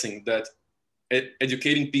pressing that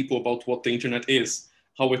educating people about what the internet is,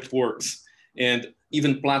 how it works, and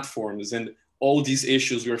even platforms and all these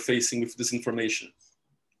issues we are facing with disinformation.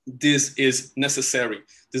 This is necessary.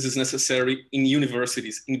 This is necessary in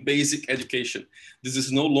universities, in basic education. This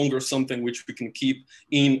is no longer something which we can keep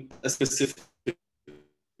in a specific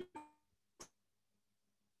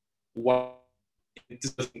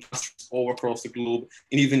all across the globe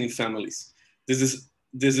and even in families. This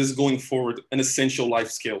is going forward an essential life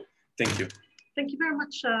skill. Thank you. Thank you very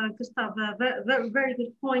much, Gustav. Very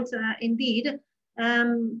good point indeed.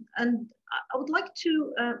 And I would like to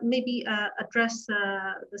maybe address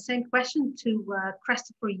the same question to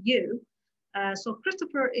Christopher Yu. So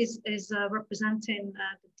Christopher is representing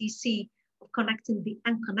the DC of connecting the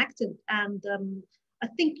unconnected, and I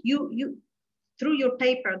think you through your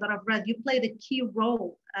paper that I've read, you played a key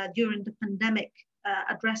role during the pandemic,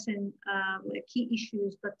 addressing key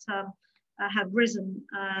issues that have risen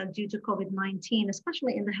due to Covid-19,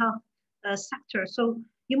 especially in the health sector. So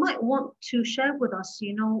you might want to share with us,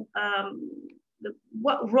 you know,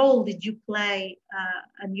 what role did you play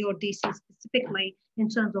in your DC specifically in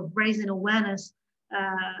terms of raising awareness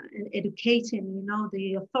and educating, you know,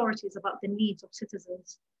 the authorities about the needs of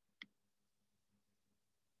citizens?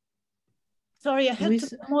 Sorry, I had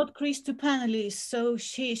to promote Chris to panelist, so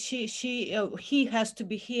he has to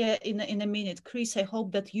be here in a minute. Chris, I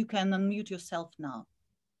hope that you can unmute yourself now.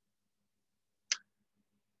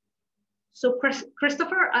 So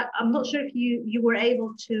Christopher, I'm not sure if you were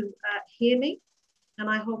able to hear me, and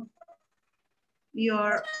I hope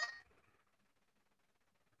your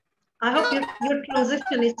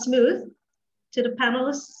transition is smooth to the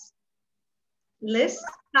panelists list.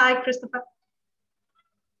 Hi, Christopher.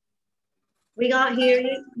 We can't hear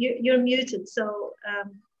you. You're muted, so I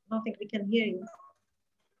don't think we can hear you.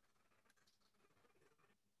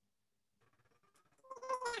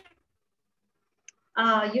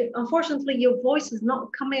 Unfortunately, your voice is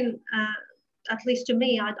not coming, at least to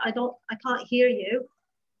me. I can't hear you.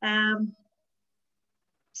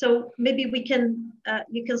 So maybe we can,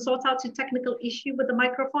 you can sort out your technical issue with the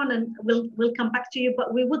microphone, and we'll come back to you.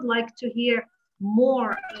 But we would like to hear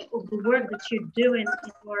more of the work that you're doing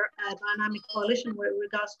in your dynamic coalition with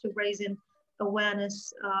regards to raising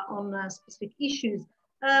awareness on specific issues.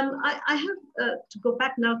 I have to go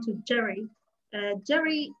back now to Jerry.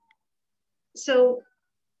 Jerry, so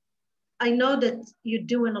I know that you're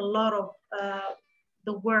doing a lot of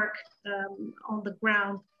the work on the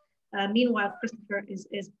ground. Meanwhile, Christopher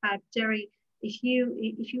is back. Jerry, if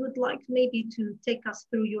you would like maybe to take us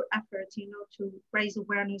through your efforts, you know, to raise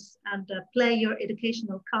awareness and play your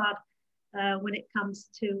educational card when it comes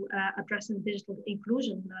to addressing digital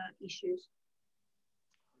inclusion issues.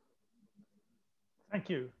 Thank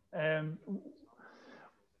you.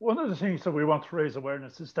 One of the things that we want to raise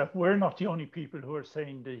awareness is that we're not the only people who are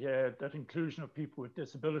saying that inclusion of people with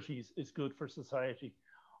disabilities is good for society.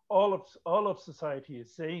 All of society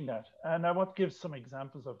is saying that, and I want to give some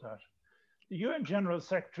examples of that. The UN General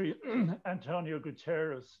Secretary, Antonio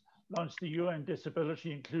Guterres, launched the UN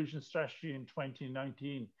Disability Inclusion Strategy in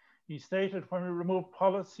 2019. He stated, when we remove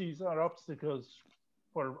policies or obstacles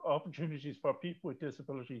for opportunities for people with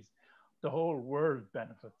disabilities, the whole world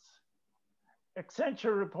benefits.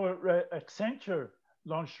 Accenture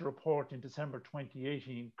launched a report in December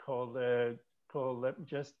 2018 called let me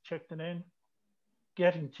just check the name,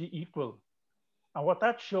 Getting to Equal. And what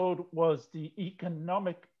that showed was the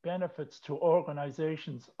economic benefits to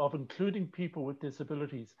organizations of including people with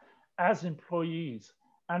disabilities as employees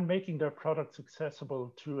and making their products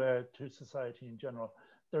accessible to society in general.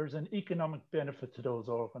 There's an economic benefit to those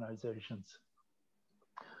organizations.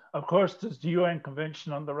 Of course, there's the UN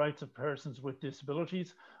Convention on the Rights of Persons with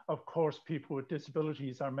Disabilities. Of course, people with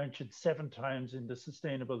disabilities are mentioned 7 times in the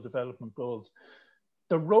Sustainable Development Goals.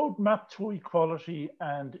 The roadmap to equality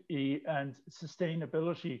and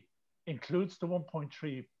sustainability includes the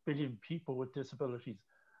 1.3 billion people with disabilities,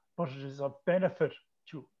 but it is of benefit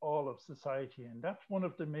to all of society. And that's one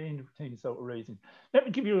of the main things that we're raising. Let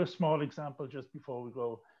me give you a small example just before we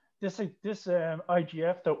go. This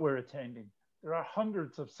IGF that we're attending, there are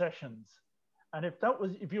hundreds of sessions. And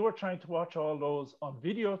if you were trying to watch all those on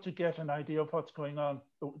video to get an idea of what's going on,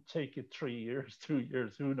 it would take you 3 years, 2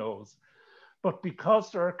 years, who knows? But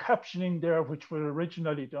because there are captioning there, which were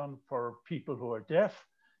originally done for people who are deaf,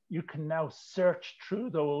 you can now search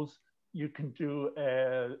through those. You can do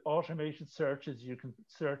automated searches. You can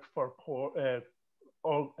search for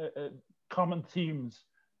common themes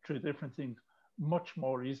through different things much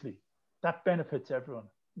more easily. that benefits everyone,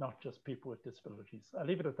 not just people with disabilities. I'll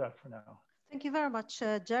leave it at that for now. Thank you very much,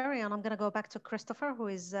 Jerry. And I'm going to go back to Christopher, who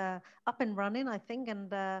is up and running, I think.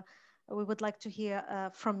 And we would like to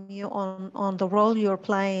hear from you on the role you're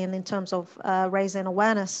playing in terms of raising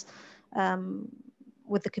awareness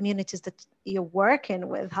with the communities that you're working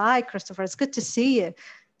with. Hi, Christopher. It's good to see you.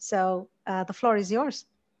 So the floor is yours.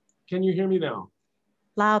 Can you hear me now?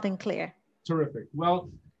 Loud and clear. Terrific. Well,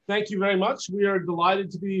 thank you very much. We are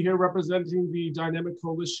delighted to be here representing the Dynamic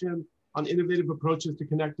Coalition on Innovative Approaches to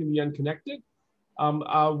Connecting the Unconnected.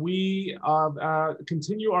 We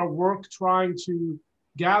continue our work trying to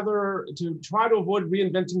try to avoid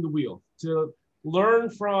reinventing the wheel, to learn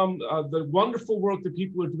from the wonderful work that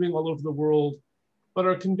people are doing all over the world, but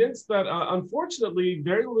are convinced that unfortunately,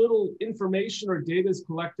 very little information or data is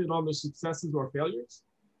collected on their successes or failures,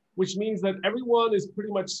 which means that everyone is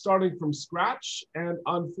pretty much starting from scratch. And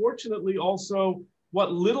unfortunately, also,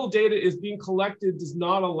 what little data is being collected does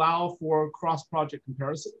not allow for cross-project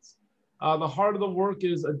comparisons. The heart of the work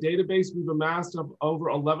is a database we've amassed of over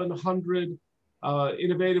 1,100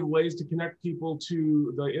 innovative ways to connect people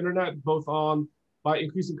to the internet, both by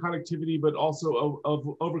increasing connectivity, but also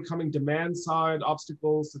of overcoming demand side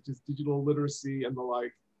obstacles such as digital literacy and the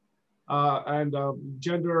like. And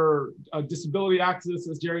gender disability access,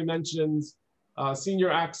 as Jerry mentions,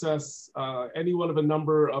 senior access, any one of a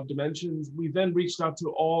number of dimensions. We then reached out to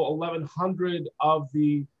all 1,100 of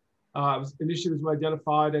the initiatives we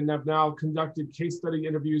identified and have now conducted case study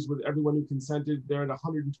interviews with everyone who consented. They're at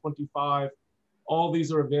 125. All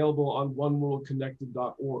these are available on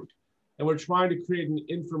oneworldconnected.org. And we're trying to create an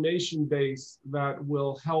information base that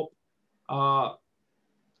will help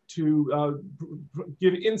to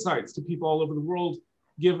give insights to people all over the world,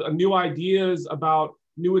 give new ideas about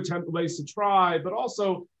new ways to try, but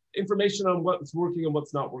also information on what's working and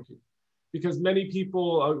what's not working. Because many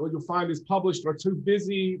people, what you'll find is published, are too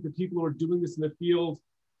busy. The people who are doing this in the field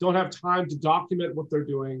don't have time to document what they're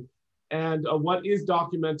doing. And what is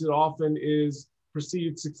documented often is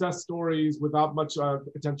perceived success stories without much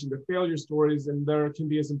attention to failure stories, and there can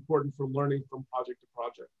be as important for learning from project to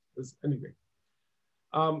project as anything.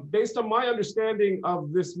 Based on my understanding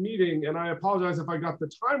of this meeting, and I apologize if I got the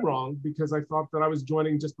time wrong because I thought that I was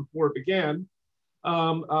joining just before it began,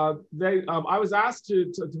 I was asked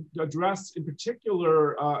to address in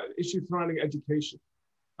particular issues surrounding education,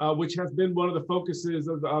 which has been one of the focuses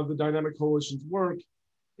of the Dynamic Coalition's work.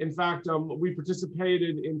 In fact, we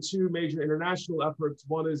participated in two major international efforts.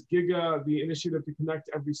 One is GIGA, the initiative to connect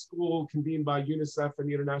every school, convened by UNICEF and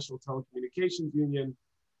the International Telecommunications Union.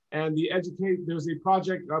 And there's a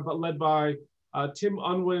project led by Tim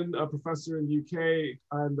Unwin, a professor in the UK,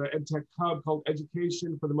 and the EdTech Hub called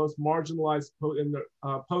Education for the Most Marginalized in the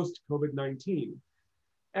Post-Covid-19.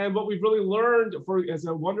 And what we've really learned as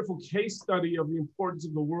a wonderful case study of the importance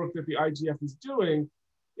of the work that the IGF is doing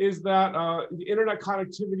is that the internet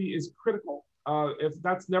connectivity is critical. If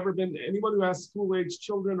that's never been, anyone who has school-age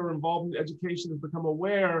children or involved in education has become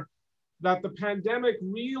aware that the pandemic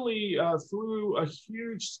really threw a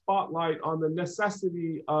huge spotlight on the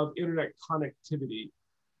necessity of internet connectivity.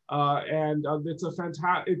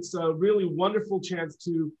 It's a really wonderful chance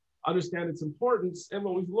to understand its importance. And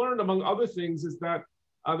what we've learned, among other things, is that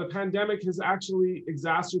the pandemic has actually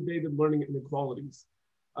exacerbated learning inequalities.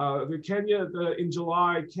 In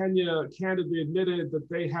July, Kenya candidly admitted that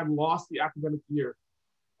they had lost the academic year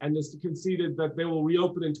and has conceded that they will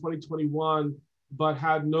reopen in 2021, but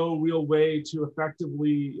had no real way to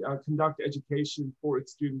effectively conduct education for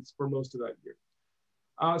its students for most of that year.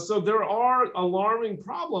 So there are alarming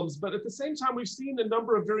problems, but at the same time, we've seen a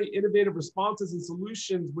number of very innovative responses and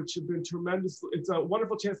solutions, which have been tremendous. It's a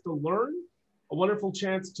wonderful chance to learn, a wonderful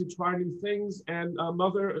chance to try new things, and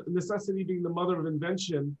necessity being the mother of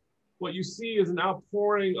invention. What you see is an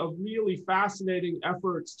outpouring of really fascinating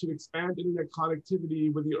efforts to expand internet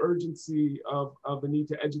connectivity with the urgency of the need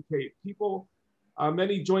to educate people.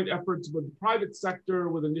 Many joint efforts with the private sector,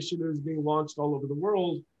 with initiatives being launched all over the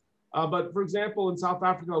world. But for example, in South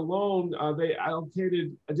Africa alone, they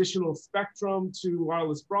allocated additional spectrum to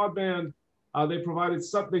wireless broadband.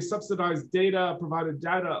 They subsidized data, provided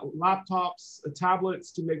data, laptops,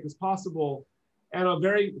 tablets to make this possible. And a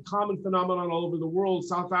very common phenomenon all over the world,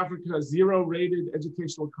 South Africa zero-rated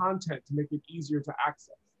educational content to make it easier to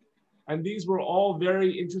access. And these were all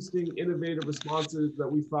very interesting, innovative responses that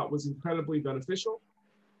we thought was incredibly beneficial.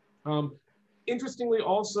 Interestingly,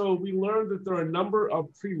 also, we learned that there are a number of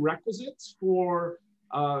prerequisites for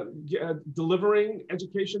delivering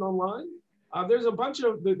education online. There's a bunch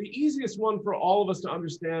of, the easiest one for all of us to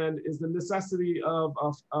understand is the necessity of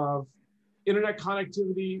internet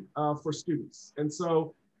connectivity for students. And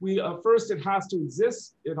so First, it has to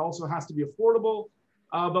exist. It also has to be affordable.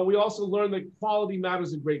 But we also learned that quality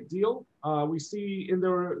matters a great deal. We see in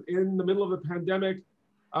the middle of the pandemic,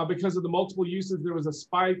 because of the multiple uses, there was a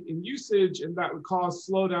spike in usage, and that would cause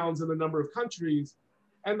slowdowns in a number of countries.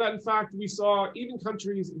 And that, in fact, we saw even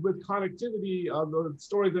countries with connectivity. The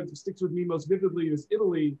story that sticks with me most vividly is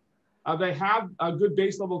Italy. They have a good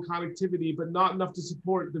base level connectivity, but not enough to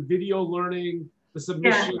support the video learning, the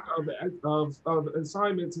submission of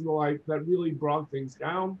assignments and the like that really brought things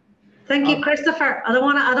down. Thank you, Christopher. I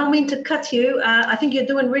don't mean to cut you. I think you're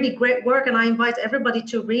doing really great work, and I invite everybody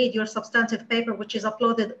to read your substantive paper, which is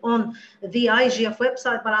uploaded on the IGF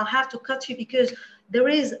website, but I'll have to cut you because there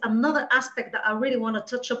is another aspect that I really want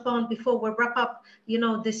to touch upon before we wrap up,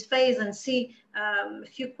 this phase and see a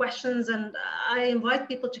few questions. And I invite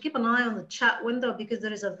people to keep an eye on the chat window because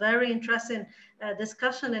there is a very interesting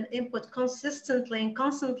discussion and input consistently and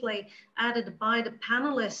constantly added by the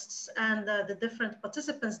panelists and the different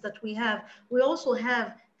participants that we have. We also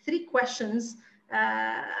have 3 questions.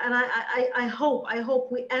 And I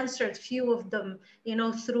hope we answered few of them,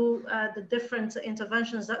 through the different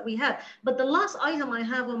interventions that we had. But the last item I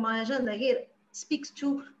have on my agenda here speaks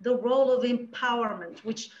to the role of empowerment,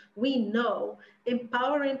 which we know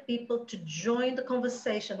empowering people to join the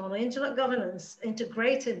conversation on internet governance,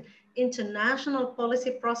 integrated international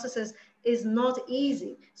policy processes is not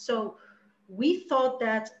easy. So we thought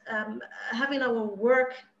that having our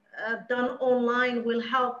work done online will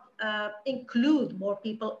help include more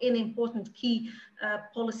people in important key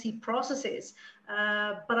policy processes.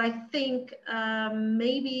 But I think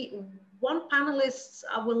maybe one panelist,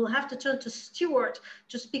 I will have to turn to Stuart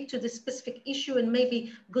to speak to this specific issue, and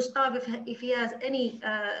maybe Gustav, if he has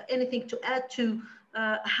anything to add to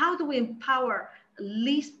how do we empower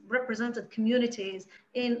least represented communities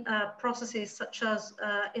in processes such as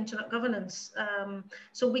internet governance,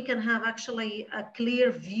 so we can have actually a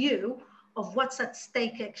clear view of what's at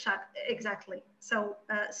stake exactly. So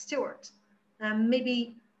Stuart,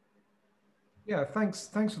 maybe. Yeah, thanks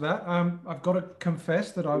for that. I've got to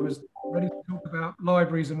confess that I was ready to talk about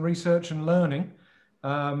libraries and research and learning.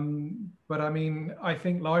 But I mean, I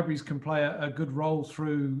think libraries can play a good role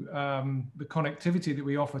through the connectivity that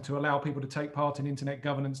we offer to allow people to take part in internet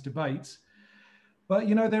governance debates. But,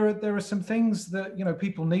 there are some things that,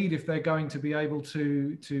 people need if they're going to be able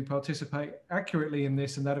to participate accurately in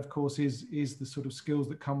this. And that, of course, is the sort of skills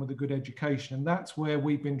that come with a good education. And that's where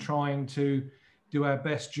we've been trying to do our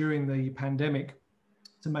best during the pandemic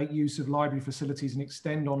to make use of library facilities and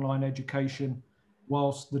extend online education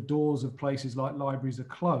whilst the doors of places like libraries are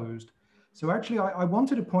closed. So actually, I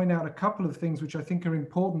wanted to point out a couple of things which I think are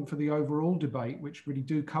important for the overall debate, which really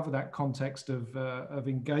do cover that context of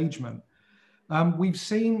engagement. We've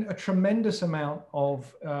seen a tremendous amount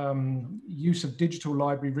of use of digital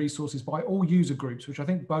library resources by all user groups, which I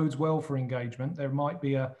think bodes well for engagement. There might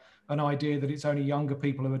be an idea that it's only younger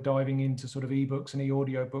people who are diving into sort of ebooks and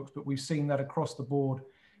e-audio books, but we've seen that across the board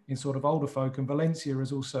in sort of older folk, and Valencia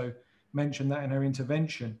has also mentioned that in her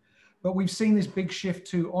intervention. But we've seen this big shift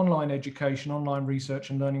to online education, online research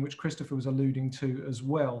and learning, which Christopher was alluding to as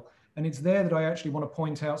well. And it's there that I actually want to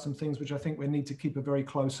point out some things which I think we need to keep a very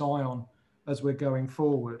close eye on as we're going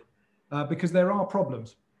forward, because there are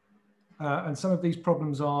problems. And some of these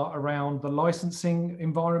problems are around the licensing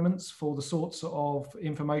environments for the sorts of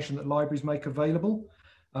information that libraries make available,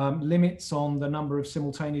 limits on the number of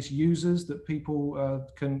simultaneous users that people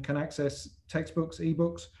can access textbooks,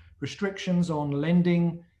 ebooks, restrictions on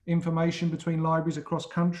lending information between libraries across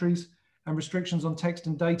countries, and restrictions on text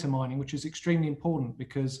and data mining, which is extremely important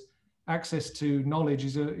because access to knowledge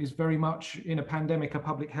is very much in a pandemic a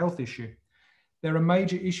public health issue. There are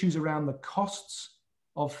major issues around the costs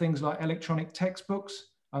of things like electronic textbooks.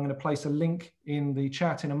 I'm going to place a link in the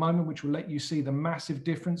chat in a moment, which will let you see the massive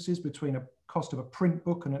differences between a cost of a print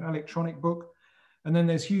book and an electronic book. And then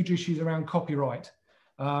there's huge issues around copyright.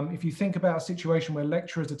 If you think about a situation where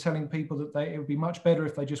lecturers are telling people that it would be much better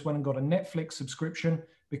if they just went and got a Netflix subscription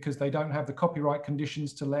because they don't have the copyright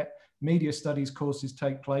conditions to let media studies courses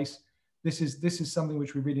take place, this is something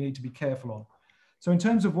which we really need to be careful on. So in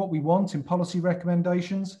terms of what we want in policy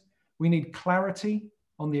recommendations, we need clarity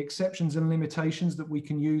on the exceptions and limitations that we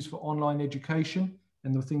can use for online education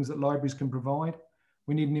and the things that libraries can provide.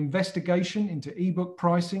 We need an investigation into ebook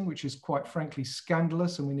pricing, which is quite frankly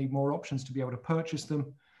scandalous, and we need more options to be able to purchase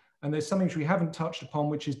them. And there's something which we haven't touched upon,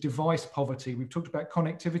 which is device poverty. We've talked about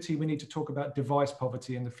connectivity. We need to talk about device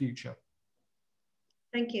poverty in the future.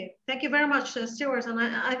 Thank you. Thank you very much, Stuart. And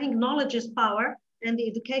I think knowledge is power, and the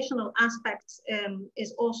educational aspects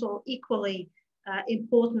is also equally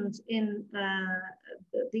important in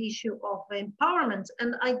the issue of empowerment.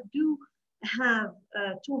 And I do have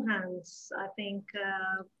two hands, I think,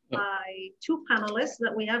 by two panelists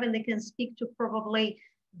that we have, and they can speak to probably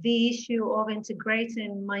the issue of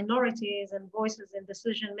integrating minorities and voices in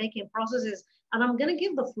decision-making processes. And I'm going to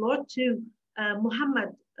give the floor to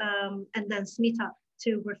Muhammad and then Smita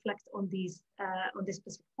to reflect on these on this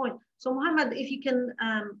specific point. So Muhammad, if you can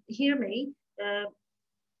hear me,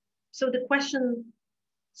 so the question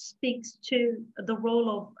speaks to the role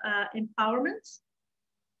of empowerment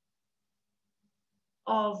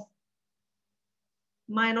of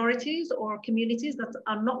minorities or communities that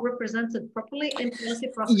are not represented properly in policy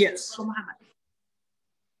processes. Yes. So Muhammad.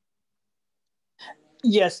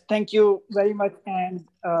 Yes, thank you very much. And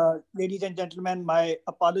ladies and gentlemen, my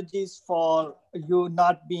apologies for you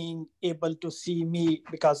not being able to see me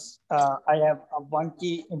because I have a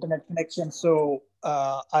wonky internet connection. So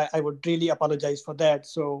I would really apologize for that.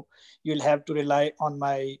 So you'll have to rely on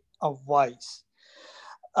my voice.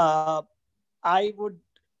 I would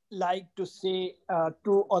like to say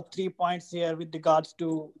 2 or 3 points here with regards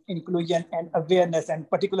to inclusion and awareness, and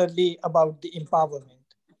particularly about the empowerment.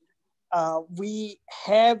 We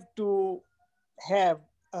have to have,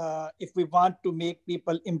 if we want to make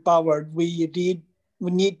people empowered, we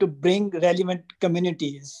need to bring relevant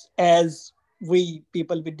communities, as we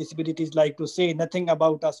people with disabilities like to say, nothing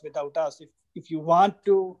about us without us. If you want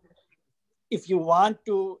to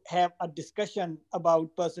have a discussion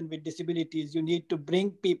about person with disabilities, you need to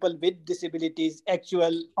bring people with disabilities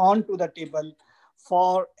actual onto the table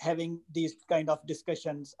for having these kind of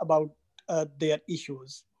discussions about their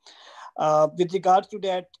issues. With regards to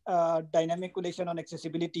that dynamic relation on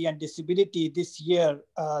accessibility and disability this year,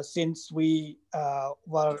 since we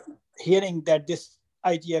were hearing that this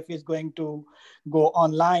IGF is going to go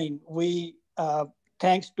online, we,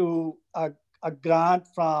 thanks to a grant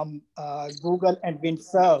from Google and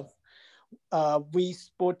Windsurf, we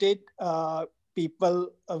supported people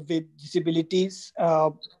with disabilities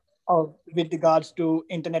with regards to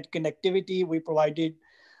internet connectivity. We provided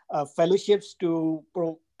fellowships to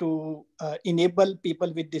enable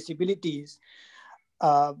people with disabilities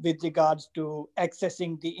with regards to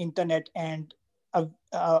accessing the internet and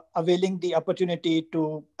availing the opportunity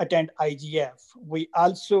to attend IGF. We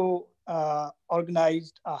also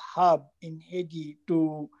organized a hub in Hague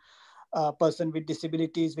to person with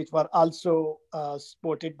disabilities, which were also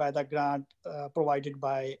supported by the grant provided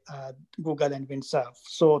by Google and Windsurf.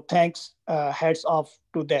 So thanks, hats off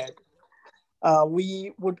to that.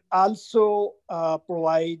 We would also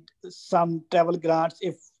provide some travel grants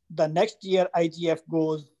if the next year IGF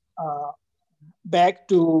goes back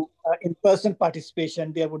to in-person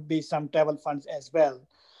participation. There would be some travel funds as well.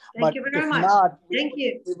 Thank you very much. Thank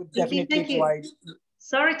you. We would definitely provide.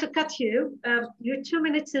 Sorry to cut you. Your 2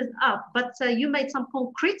 minutes is up, but you made some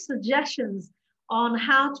concrete suggestions on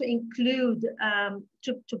how to include,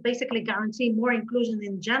 to basically guarantee more inclusion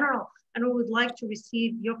in general. And we would like to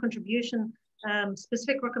receive your contribution,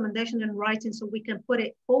 specific recommendation in writing so we can put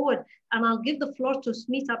it forward. And I'll give the floor to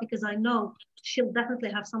Smita because I know she'll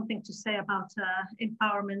definitely have something to say about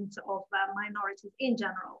empowerment of minorities in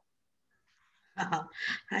general.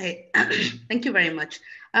 Hi, thank you very much.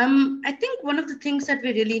 I think one of the things that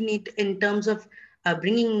we really need in terms of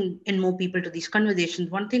bringing in more people to these conversations,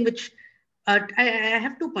 one thing which I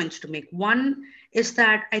have 2 points to make. One is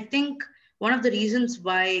that I think one of the reasons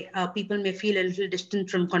why people may feel a little distant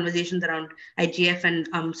from conversations around IGF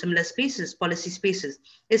and similar spaces, policy spaces,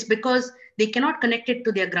 is because they cannot connect it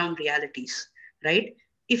to their ground realities, right?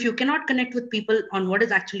 If you cannot connect with people on what is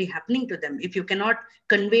actually happening to them, if you cannot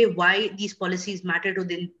convey why these policies matter to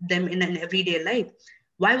them in an everyday life,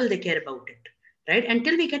 why will they care about it, right?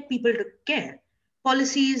 Until we get people to care,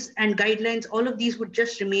 policies and guidelines, all of these would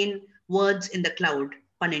just remain words in the cloud,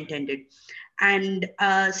 pun intended. And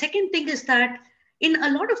second thing is that in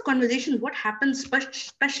a lot of conversations, what happens,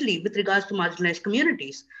 especially with regards to marginalized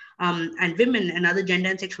communities and women and other gender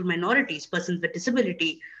and sexual minorities, persons with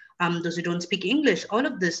disability, those who don't speak English, all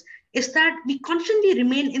of this, is that we constantly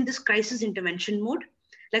remain in this crisis intervention mode.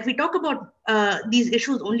 Like we talk about these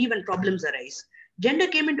issues only when problems arise. Gender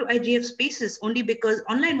came into IGF spaces only because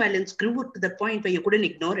online violence grew to the point where you couldn't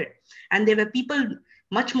ignore it. And there were people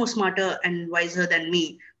much more smarter and wiser than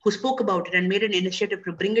me who spoke about it and made an initiative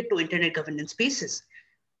to bring it to internet governance spaces.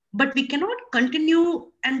 But we cannot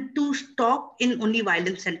continue and to stop in only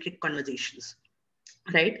violence-centric conversations,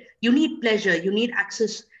 right? You need pleasure, you need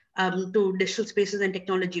access to digital spaces and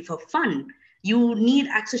technology for fun. You need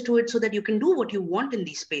access to it so that you can do what you want in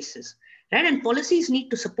these spaces, right? And policies need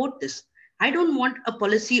to support this. I don't want a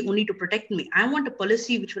policy only to protect me. I want a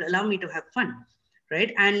policy which will allow me to have fun,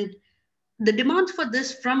 right? And the demands for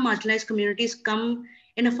this from marginalized communities come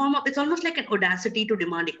in a form of, it's almost like an audacity to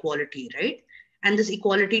demand equality, right? And this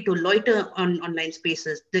equality to loiter on online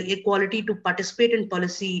spaces, the equality to participate in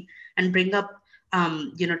policy and bring up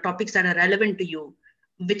topics that are relevant to you,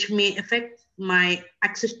 which may affect my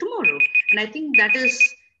access tomorrow. And I think that is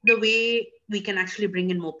the way we can actually bring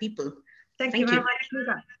in more people. Thank you very much,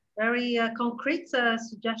 Lisa. Very concrete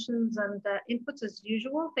suggestions and inputs as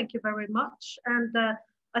usual. Thank you very much. And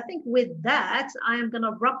I think with that, I am going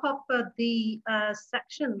to wrap up the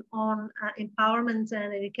section on empowerment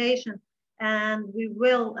and education. And we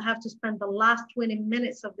will have to spend the last 20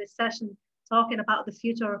 minutes of this session talking about the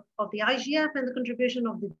future of the IGF and the contribution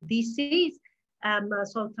of the DCs.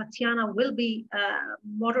 So Tatiana will be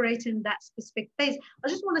moderating that specific phase. I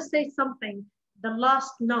just want to say something. The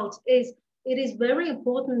last note is, it is very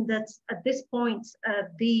important that at this point,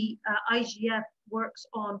 the IGF works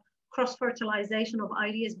on cross-fertilization of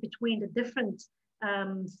ideas between the different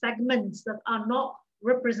segments that are not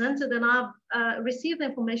represented. And I've received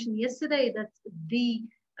information yesterday that the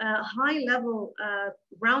high-level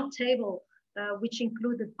roundtable, which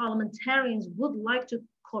included parliamentarians, would like to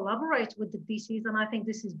collaborate with the DCs. And I think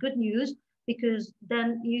this is good news, because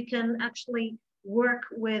then you can actually work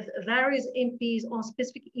with various MPs on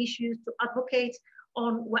specific issues to advocate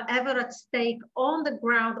on whatever at stake on the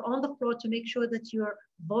ground, on the floor, to make sure that your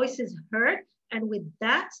voice is heard. And with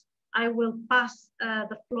that, I will pass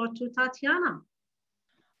the floor to Tatiana.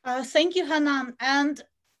 Thank you, Hanan. And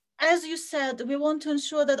as you said, we want to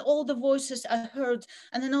ensure that all the voices are heard.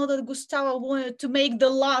 And I know that Gustavo wanted to make the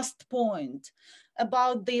last point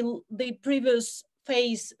about the previous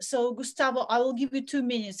phase. So Gustavo, I will give you 2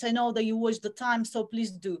 minutes. I know that you watch the time, so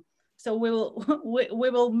please do. So we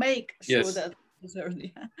will make sure that it's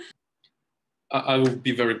early. I will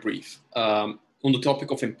be very brief. On the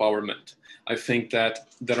topic of empowerment, I think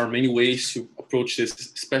that there are many ways to approach this,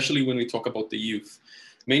 especially when we talk about the youth.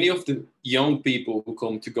 Many of the young people who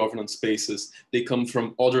come to governance spaces, they come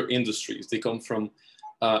from other industries. They come from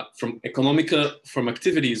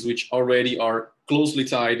activities which already are closely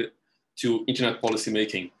tied to internet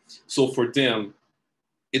policymaking. So for them,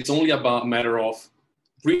 it's only about a matter of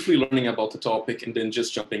briefly learning about the topic and then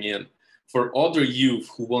just jumping in. For other youth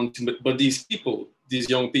who want to, but these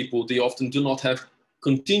young people, they often do not have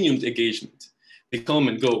continued engagement. They come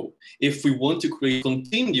and go. If we want to create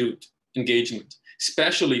continued engagement,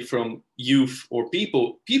 especially from youth or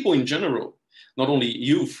people in general, not only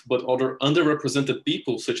youth, but other underrepresented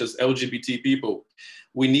people, such as LGBT people,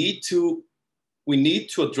 we need to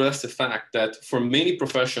address the fact that for many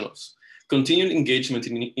professionals, continued engagement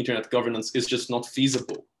in internet governance is just not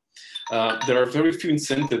feasible. There are very few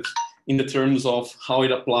incentives in the terms of how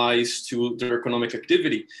it applies to their economic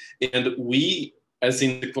activity. And we, as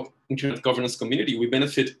in the internet governance community, we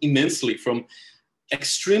benefit immensely from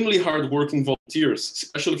extremely hardworking volunteers,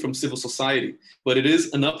 especially from civil society, but it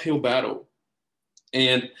is an uphill battle.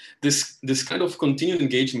 And this kind of continued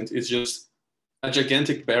engagement is just a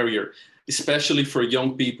gigantic barrier, especially for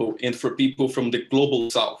young people and for people from the global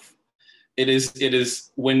south. It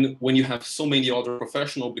is when you have so many other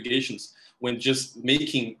professional obligations, when just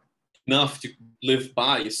making enough to live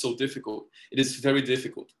by is so difficult. It is very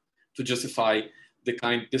difficult to justify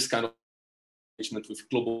this kind of engagement with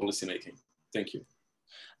global policymaking. Thank you.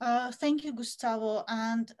 Thank you, Gustavo,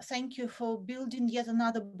 and thank you for building yet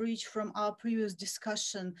another bridge from our previous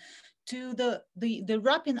discussion to the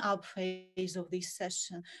wrapping up phase of this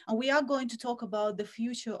session. And we are going to talk about the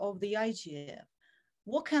future of the IGF.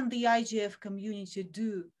 What can the IGF community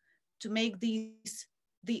do to make the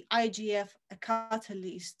IGF a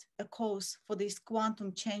catalyst, a cause for these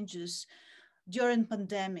quantum changes during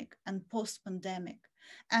pandemic and post-pandemic?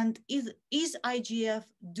 And is IGF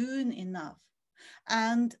doing enough?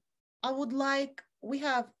 And I would like, we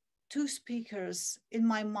have 2 speakers in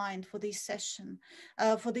my mind for this session,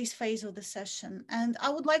 for this phase of the session. And I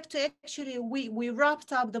would like to actually, we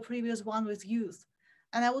wrapped up the previous one with youth.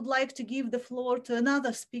 And I would like to give the floor to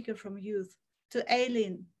another speaker from youth, to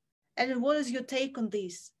Aileen. Aileen, what is your take on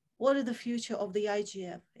this? What is the future of the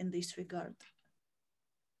IGF in this regard?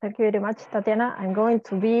 Thank you very much, Tatiana. I'm going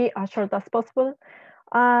to be as short as possible.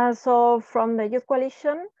 So from the Youth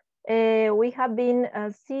Coalition, we have been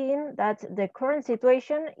seeing that the current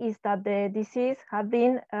situation is that the DCs have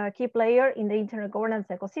been a key player in the internet governance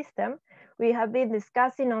ecosystem. We have been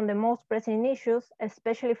discussing on the most pressing issues,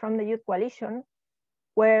 especially from the Youth Coalition,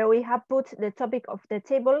 where we have put the topic of the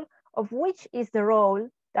table of which is the role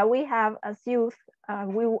that we have as youth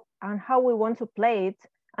and how we want to play it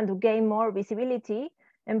and to gain more visibility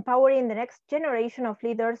empowering the next generation of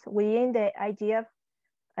leaders within the IGF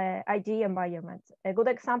IG environment. A good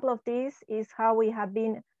example of this is how we have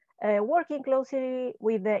been working closely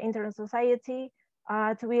with the Internet Society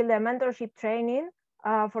to build a mentorship training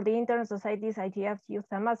for the Internet Society's IGF Youth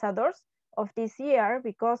Ambassadors of this year,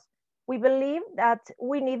 because we believe that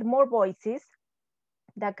we need more voices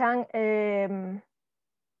that can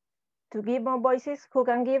to give more voices who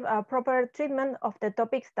can give a proper treatment of the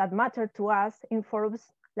topics that matter to us in forums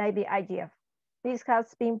like the IGF. This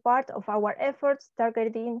has been part of our efforts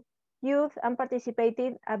targeting youth and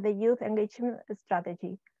participating at the youth engagement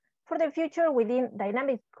strategy. For the future within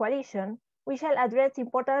Dynamic Coalition, we shall address the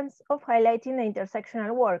importance of highlighting the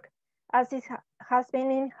intersectional work, as it has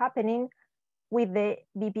been happening with the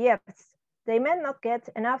BPFs. They may not get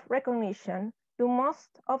enough recognition. Most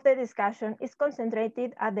of the discussion is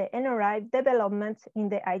concentrated at the NRI developments in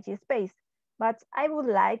the IG space, but I would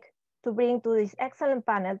like to bring to this excellent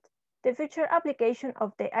panel the future application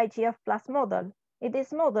of the IGF Plus model. It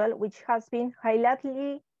is model which has been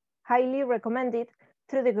highly recommended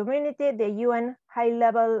through the community, the UN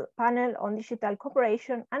high-level panel on digital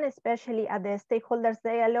cooperation, and especially at the Stakeholders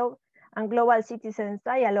Dialogue and Global Citizens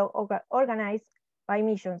Dialogue organized by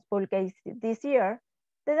Missions published this year.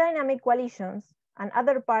 The dynamic coalitions and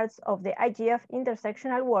other parts of the IGF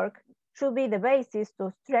intersectional work should be the basis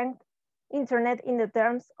to strengthen Internet in the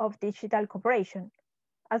terms of digital cooperation.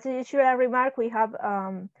 As a usual remark, we have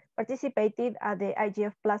participated at the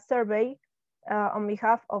IGF Plus survey on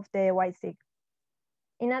behalf of the YSIG.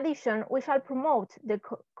 In addition, we shall promote the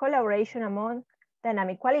collaboration among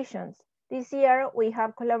dynamic coalitions. This year, we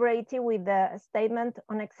have collaborated with the statement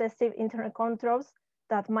on excessive internet controls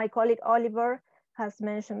that my colleague Oliver has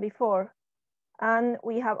mentioned before. And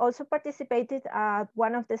we have also participated at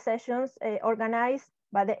one of the sessions organized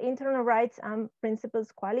by the Internet Rights and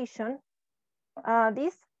Principles Coalition.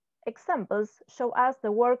 These examples show us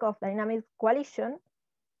the work of Dynamic Coalition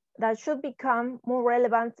that should become more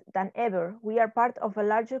relevant than ever. We are part of a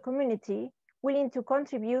larger community willing to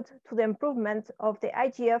contribute to the improvement of the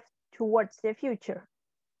IGF towards the future.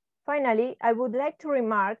 Finally, I would like to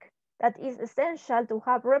remark that it is essential to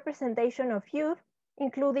have representation of youth,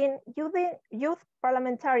 including youth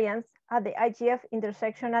parliamentarians at the IGF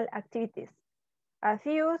intersectional activities. As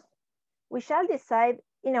youth, we shall decide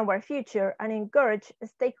in our future and encourage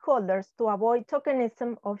stakeholders to avoid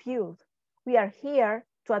tokenism of youth. We are here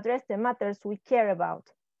to address the matters we care about.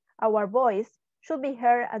 Our voice should be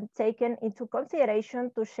heard and taken into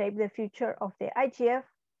consideration to shape the future of the IGF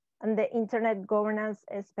and the internet governance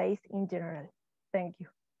space in general. Thank you.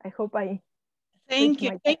 I hope I Thank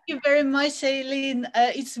you. Thank you very much, Aileen.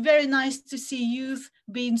 It's very nice to see youth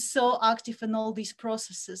being so active in all these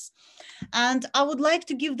processes. And I would like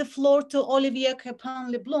to give the floor to Olivier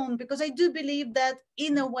Capin-Leblond, because I do believe that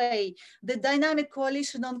in a way, the Dynamic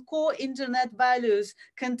Coalition on Core Internet Values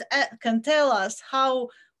can tell us how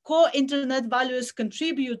core internet values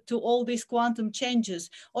contribute to all these quantum changes.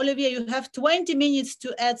 Olivier, you have 20 minutes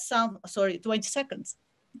to add 20 seconds.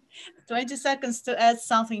 20 seconds to add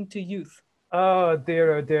something to youth. Oh,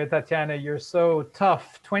 dear Tatiana, you're so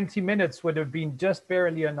tough. 20 minutes would have been just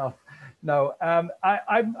barely enough. No,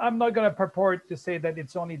 I'm not going to purport to say that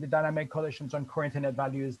it's only the Dynamic Coalitions on Core Internet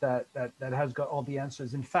Values that has got all the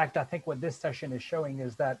answers. In fact, I think what this session is showing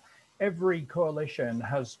is that every coalition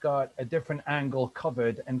has got a different angle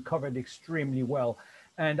covered and covered extremely well.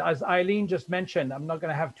 And as Eileen just mentioned, I'm not going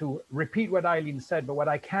to have to repeat what Eileen said, but what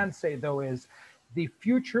I can say though is the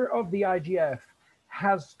future of the IGF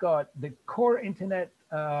has got the core internet,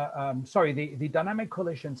 the dynamic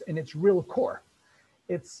coalitions in its real core.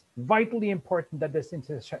 It's vitally important that this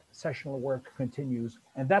intersectional work continues.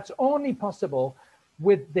 And that's only possible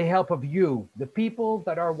with the help of you, the people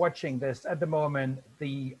that are watching this at the moment,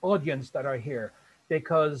 the audience that are here,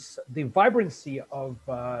 because the vibrancy of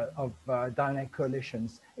dynamic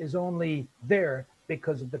coalitions is only there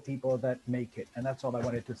because of the people that make it. And that's all I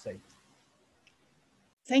wanted to say.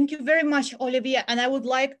 Thank you very much, Olivia. And I would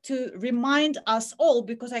like to remind us all,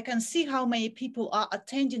 because I can see how many people are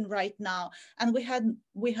attending right now. And we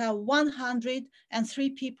have 103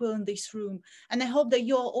 people in this room. And I hope that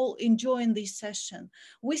you're all enjoying this session.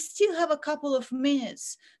 We still have a couple of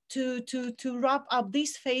minutes to wrap up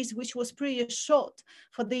this phase, which was pretty short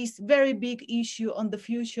for this very big issue on the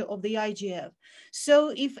future of the IGF.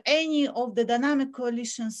 So if any of the dynamic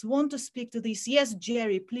coalitions want to speak to this, yes,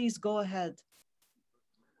 Jerry, please go ahead.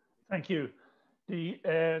 Thank you.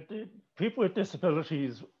 The people with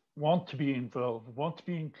disabilities want to be involved, want to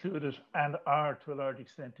be included, and are to a large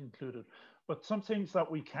extent included. but some things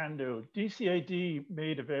that we can do. DCAD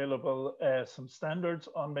made available some standards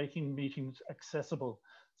on making meetings accessible.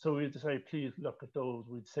 So we'd say, please look at those.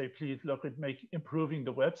 We'd say, please look at improving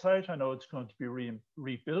the website. I know it's going to be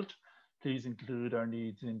rebuilt. Please include our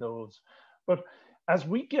needs in those. But as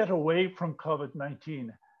we get away from COVID-19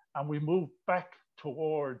 and we move back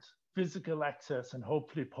towards physical access and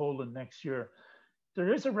hopefully Poland next year,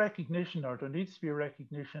 there is a recognition, or there needs to be a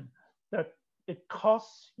recognition, that it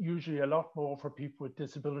costs usually a lot more for people with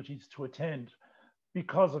disabilities to attend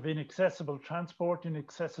because of inaccessible transport,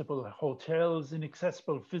 inaccessible hotels,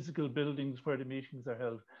 inaccessible physical buildings where the meetings are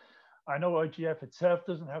held. I know IGF itself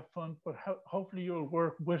doesn't have funds, but hopefully you'll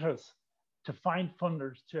work with us to find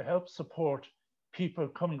funders to help support people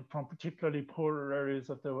coming from particularly poorer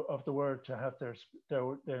areas of the world to have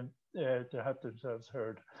themselves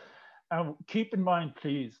heard. And keep in mind,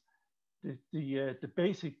 please, the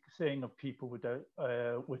basic saying of people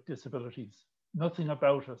with disabilities: nothing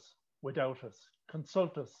about us without us.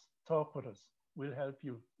 Consult us, talk with us. We'll help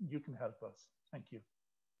you. You can help us. Thank you.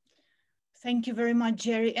 Thank you very much,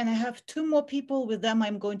 Jerry. And I have two more people. With them,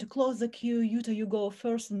 I'm going to close the queue. Jutta, you go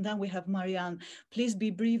first, and then we have Marianne. Please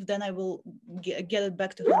be brief, then I will get it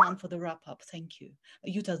back to Hanan for the wrap up. Thank you.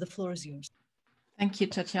 Jutta, the floor is yours. Thank you,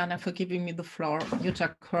 Tatiana, for giving me the floor.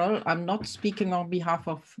 Jutta Kroll. I'm not speaking on behalf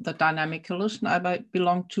of the Dynamic Coalition I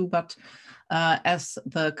belong to, but as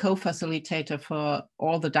the co-facilitator for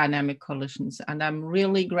all the dynamic coalitions. And I'm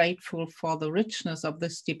really grateful for the richness of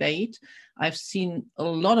this debate. I've seen a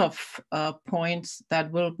lot of points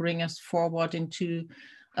that will bring us forward into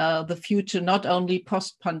the future, not only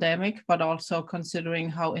post-pandemic, but also considering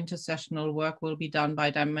how intersessional work will be done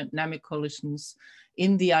by dynamic coalitions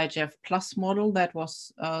in the IGF Plus model that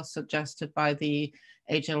was suggested by the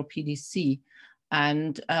HLPDC.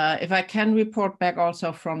 And if I can report back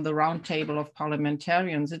also from the roundtable of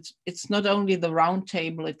parliamentarians, it's not only the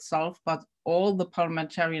roundtable itself, but all the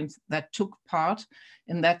parliamentarians that took part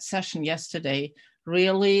in that session yesterday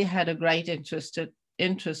really had a great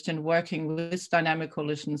interest in working with dynamic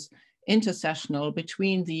coalitions, intersessional,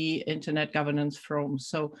 between the Internet Governance Forum.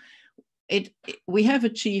 So we have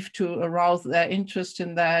achieved to arouse their interest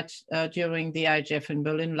in that during the IGF in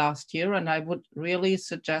Berlin last year. And I would really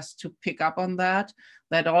suggest to pick up on that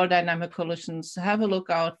all dynamic coalitions have a look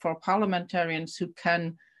out for parliamentarians who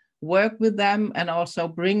can work with them and also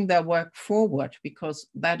bring their work forward, because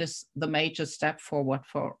that is the major step forward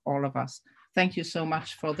for all of us. Thank you so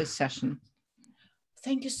much for this session.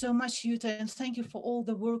 Thank you so much, Jutta, and thank you for all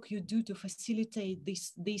the work you do to facilitate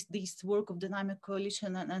this work of Dynamic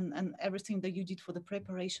Coalition and everything that you did for the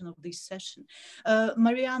preparation of this session.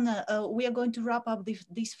 Marianne, we are going to wrap up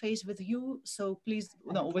this phase with you, so please,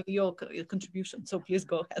 with your contribution, so please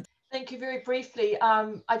go ahead. Thank you. Very briefly,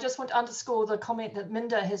 I just want to underscore the comment that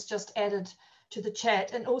Minda has just added to the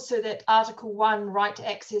chat, and also that Article 1, right to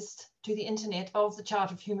access to the internet of the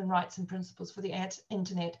Charter of Human Rights and Principles for the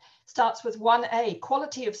Internet, starts with 1A,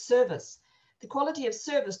 quality of service. The quality of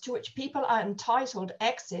service to which people are entitled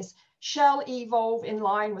access shall evolve in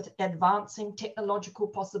line with advancing technological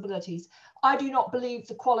possibilities. I do not believe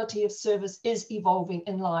the quality of service is evolving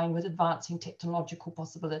in line with advancing technological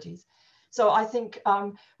possibilities. So I think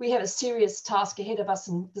we have a serious task ahead of us,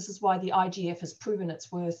 and this is why the IGF has proven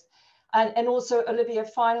its worth. And also, Olivia,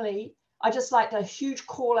 finally, I just like a huge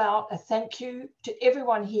call out, a thank you to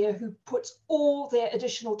everyone here who puts all their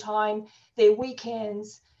additional time, their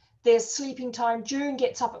weekends, their sleeping time. June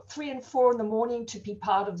gets up at 3 and 4 in the morning to be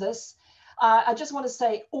part of this. I just want to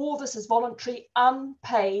say all this is voluntary,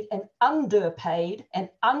 unpaid and underpaid and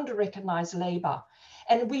under-recognized labor.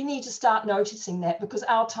 And we need to start noticing that, because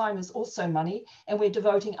our time is also money, and we're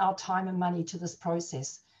devoting our time and money to this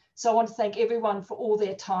process. So I want to thank everyone for all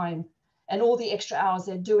their time and all the extra hours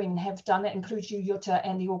they're doing and have done. That includes you, Jutta,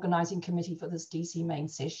 and the organising committee for this DC main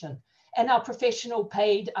session, and our professional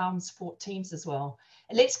paid support teams as well.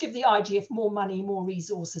 And let's give the IGF more money, more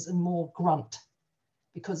resources, and more grunt,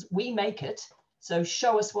 because we make it. So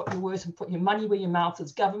show us what you're worth and put your money where your mouth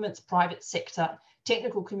is, governments, private sector,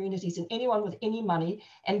 technical communities, and anyone with any money,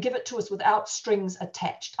 and give it to us without strings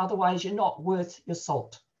attached. Otherwise, you're not worth your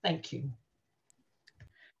salt. Thank you.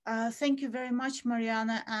 Thank you very much,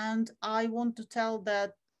 Mariana. And I want to tell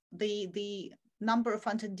that the number of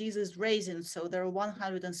attendees is raising. So there are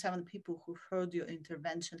 107 people who heard your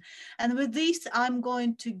intervention. And with this, I'm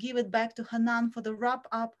going to give it back to Hanan for the wrap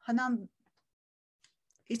up. Hanan,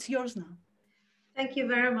 it's yours now. Thank you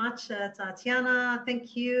very much, Tatiana.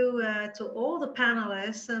 Thank you to all the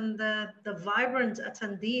panelists and the vibrant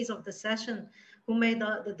attendees of the session who made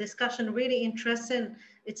the discussion really interesting.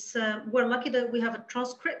 It's we're lucky that we have a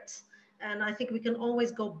transcript, and I think we can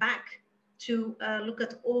always go back to look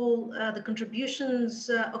at all the contributions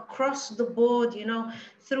across the board, you know,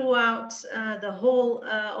 throughout the whole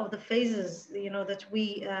of the phases, you know, that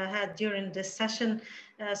we had during this session,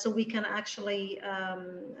 so we can actually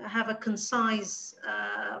have a concise,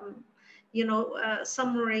 you know,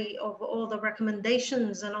 summary of all the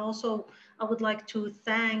recommendations. And also, I would like to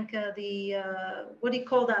thank the, what do you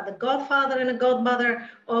call that, the godfather and the godmother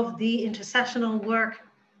of the intersessional work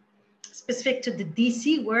specific to the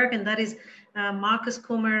DC work, and that is Marcus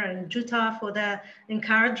Kummer and Jutta for their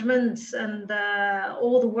encouragements and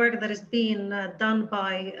all the work that is being done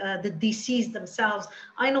by the DCs themselves.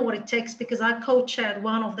 I know what it takes because I co-chaired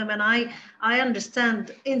one of them, and I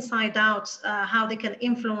understand inside out how they can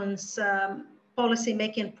influence policy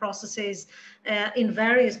making processes in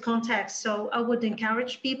various contexts. So I would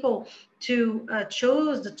encourage people to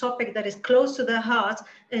choose the topic that is close to their heart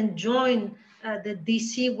and join the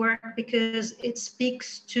DC work, because it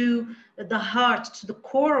speaks to the heart, to the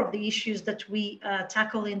core of the issues that we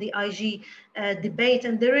tackle in the IG debate.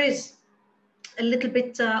 And there is a little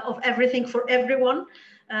bit of everything for everyone.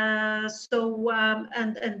 And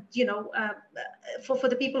you know, for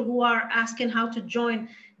the people who are asking how to join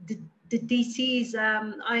the DCs,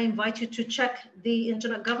 I invite you to check the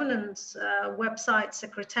Internet Governance website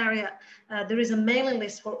secretariat. There is a mailing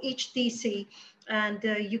list for each DC, and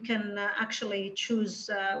you can actually choose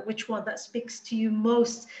which one that speaks to you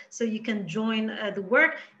most, so you can join the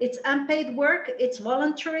work. It's unpaid work, it's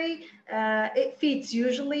voluntary, it feeds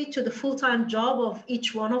usually to the full-time job of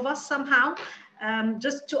each one of us somehow.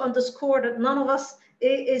 Just to underscore that none of us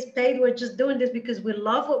is paid, we're just doing this because we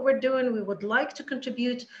love what we're doing. We would like to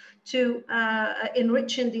contribute to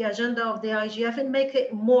enriching the agenda of the IGF and make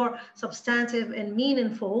it more substantive and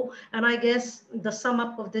meaningful. And I guess the sum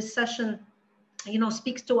up of this session, you know,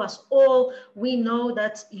 speaks to us all. We know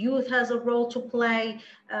that youth has a role to play.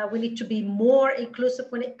 We need to be more inclusive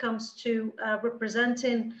when it comes to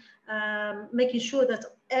representing, making sure that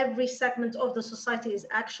every segment of the society is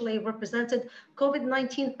actually represented.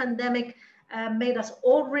 COVID-19 pandemic made us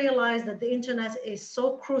all realize that the internet is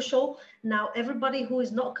so crucial. Now, everybody who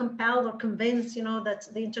is not compelled or convinced, you know,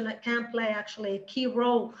 that the internet can play actually a key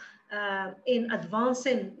role in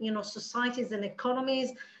advancing, you know, societies and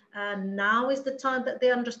economies, now is the time that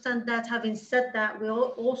they understand that. Having said that, we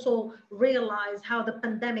also realize how the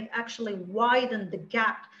pandemic actually widened the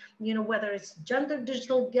gap, you know, whether it's gender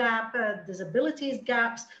digital gap, disabilities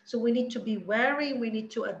gaps. So we need to be wary, we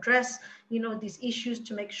need to address, you know, these issues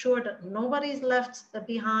to make sure that nobody is left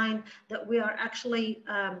behind, that we are actually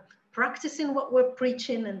practicing what we're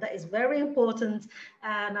preaching, and that is very important.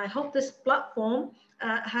 And I hope this platform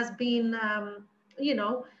has been, you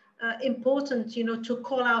know, important, you know, to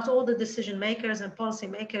call out all the decision makers and policy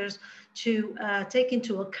makers to take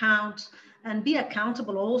into account and be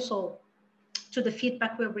accountable also to the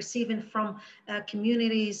feedback we're receiving from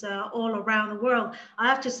communities all around the world. I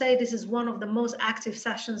have to say this is one of the most active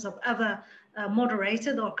sessions I've ever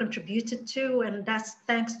moderated or contributed to, and that's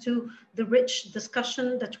thanks to the rich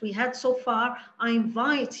discussion that we had so far. I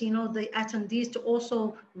invite, you know, the attendees to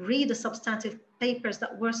also read the substantive papers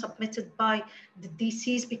that were submitted by the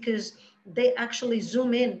DCs, because they actually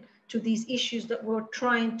zoom in to these issues that we're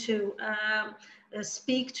trying to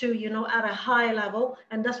speak to, you know, at a high level.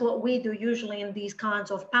 And that's what we do usually in these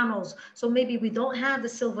kinds of panels. So maybe we don't have the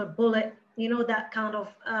silver bullet, you know, that kind of,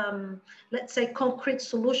 let's say, concrete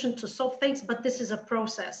solution to solve things, but this is a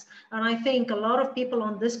process. And I think a lot of people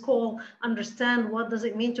on this call understand what does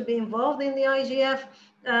it mean to be involved in the IGF.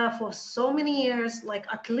 For so many years, like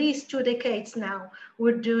at least 2 decades now,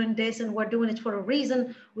 we're doing this, and we're doing it for a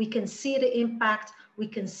reason. We can see the impact. We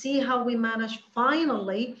can see how we manage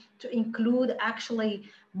finally to include actually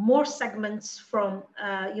more segments from,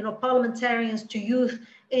 you know, parliamentarians to youth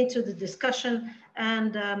into the discussion.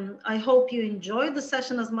 And I hope you enjoyed the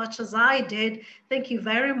session as much as I did. Thank you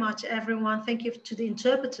very much, everyone. Thank you to the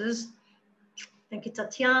interpreters. Thank you,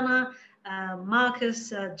 Tatiana,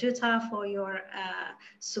 Marcus, Jutta, for your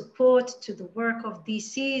support to the work of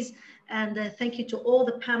DCs. And thank you to all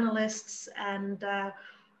the panelists. And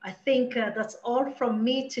I think that's all from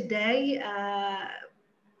me today.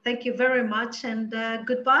 Thank you very much, and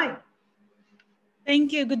goodbye.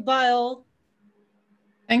 Thank you. Goodbye, all.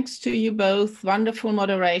 Thanks to you both. Wonderful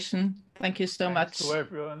moderation. Thank you so much. To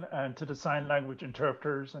everyone, and to the sign language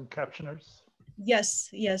interpreters and captioners. Yes,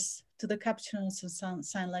 yes, to the captioners and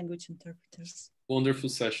sign language interpreters. Wonderful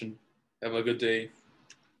session. Have a good day.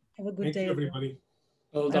 Have a good Thank day, you, everybody.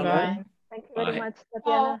 Well done. Bye. Thank you very much,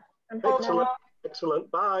 Tatiana. Excellent. Excellent.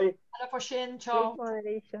 Bye. Great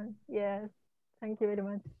moderation. Yes. Thank you very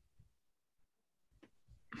much.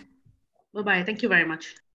 Bye-bye. Thank you very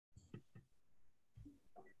much.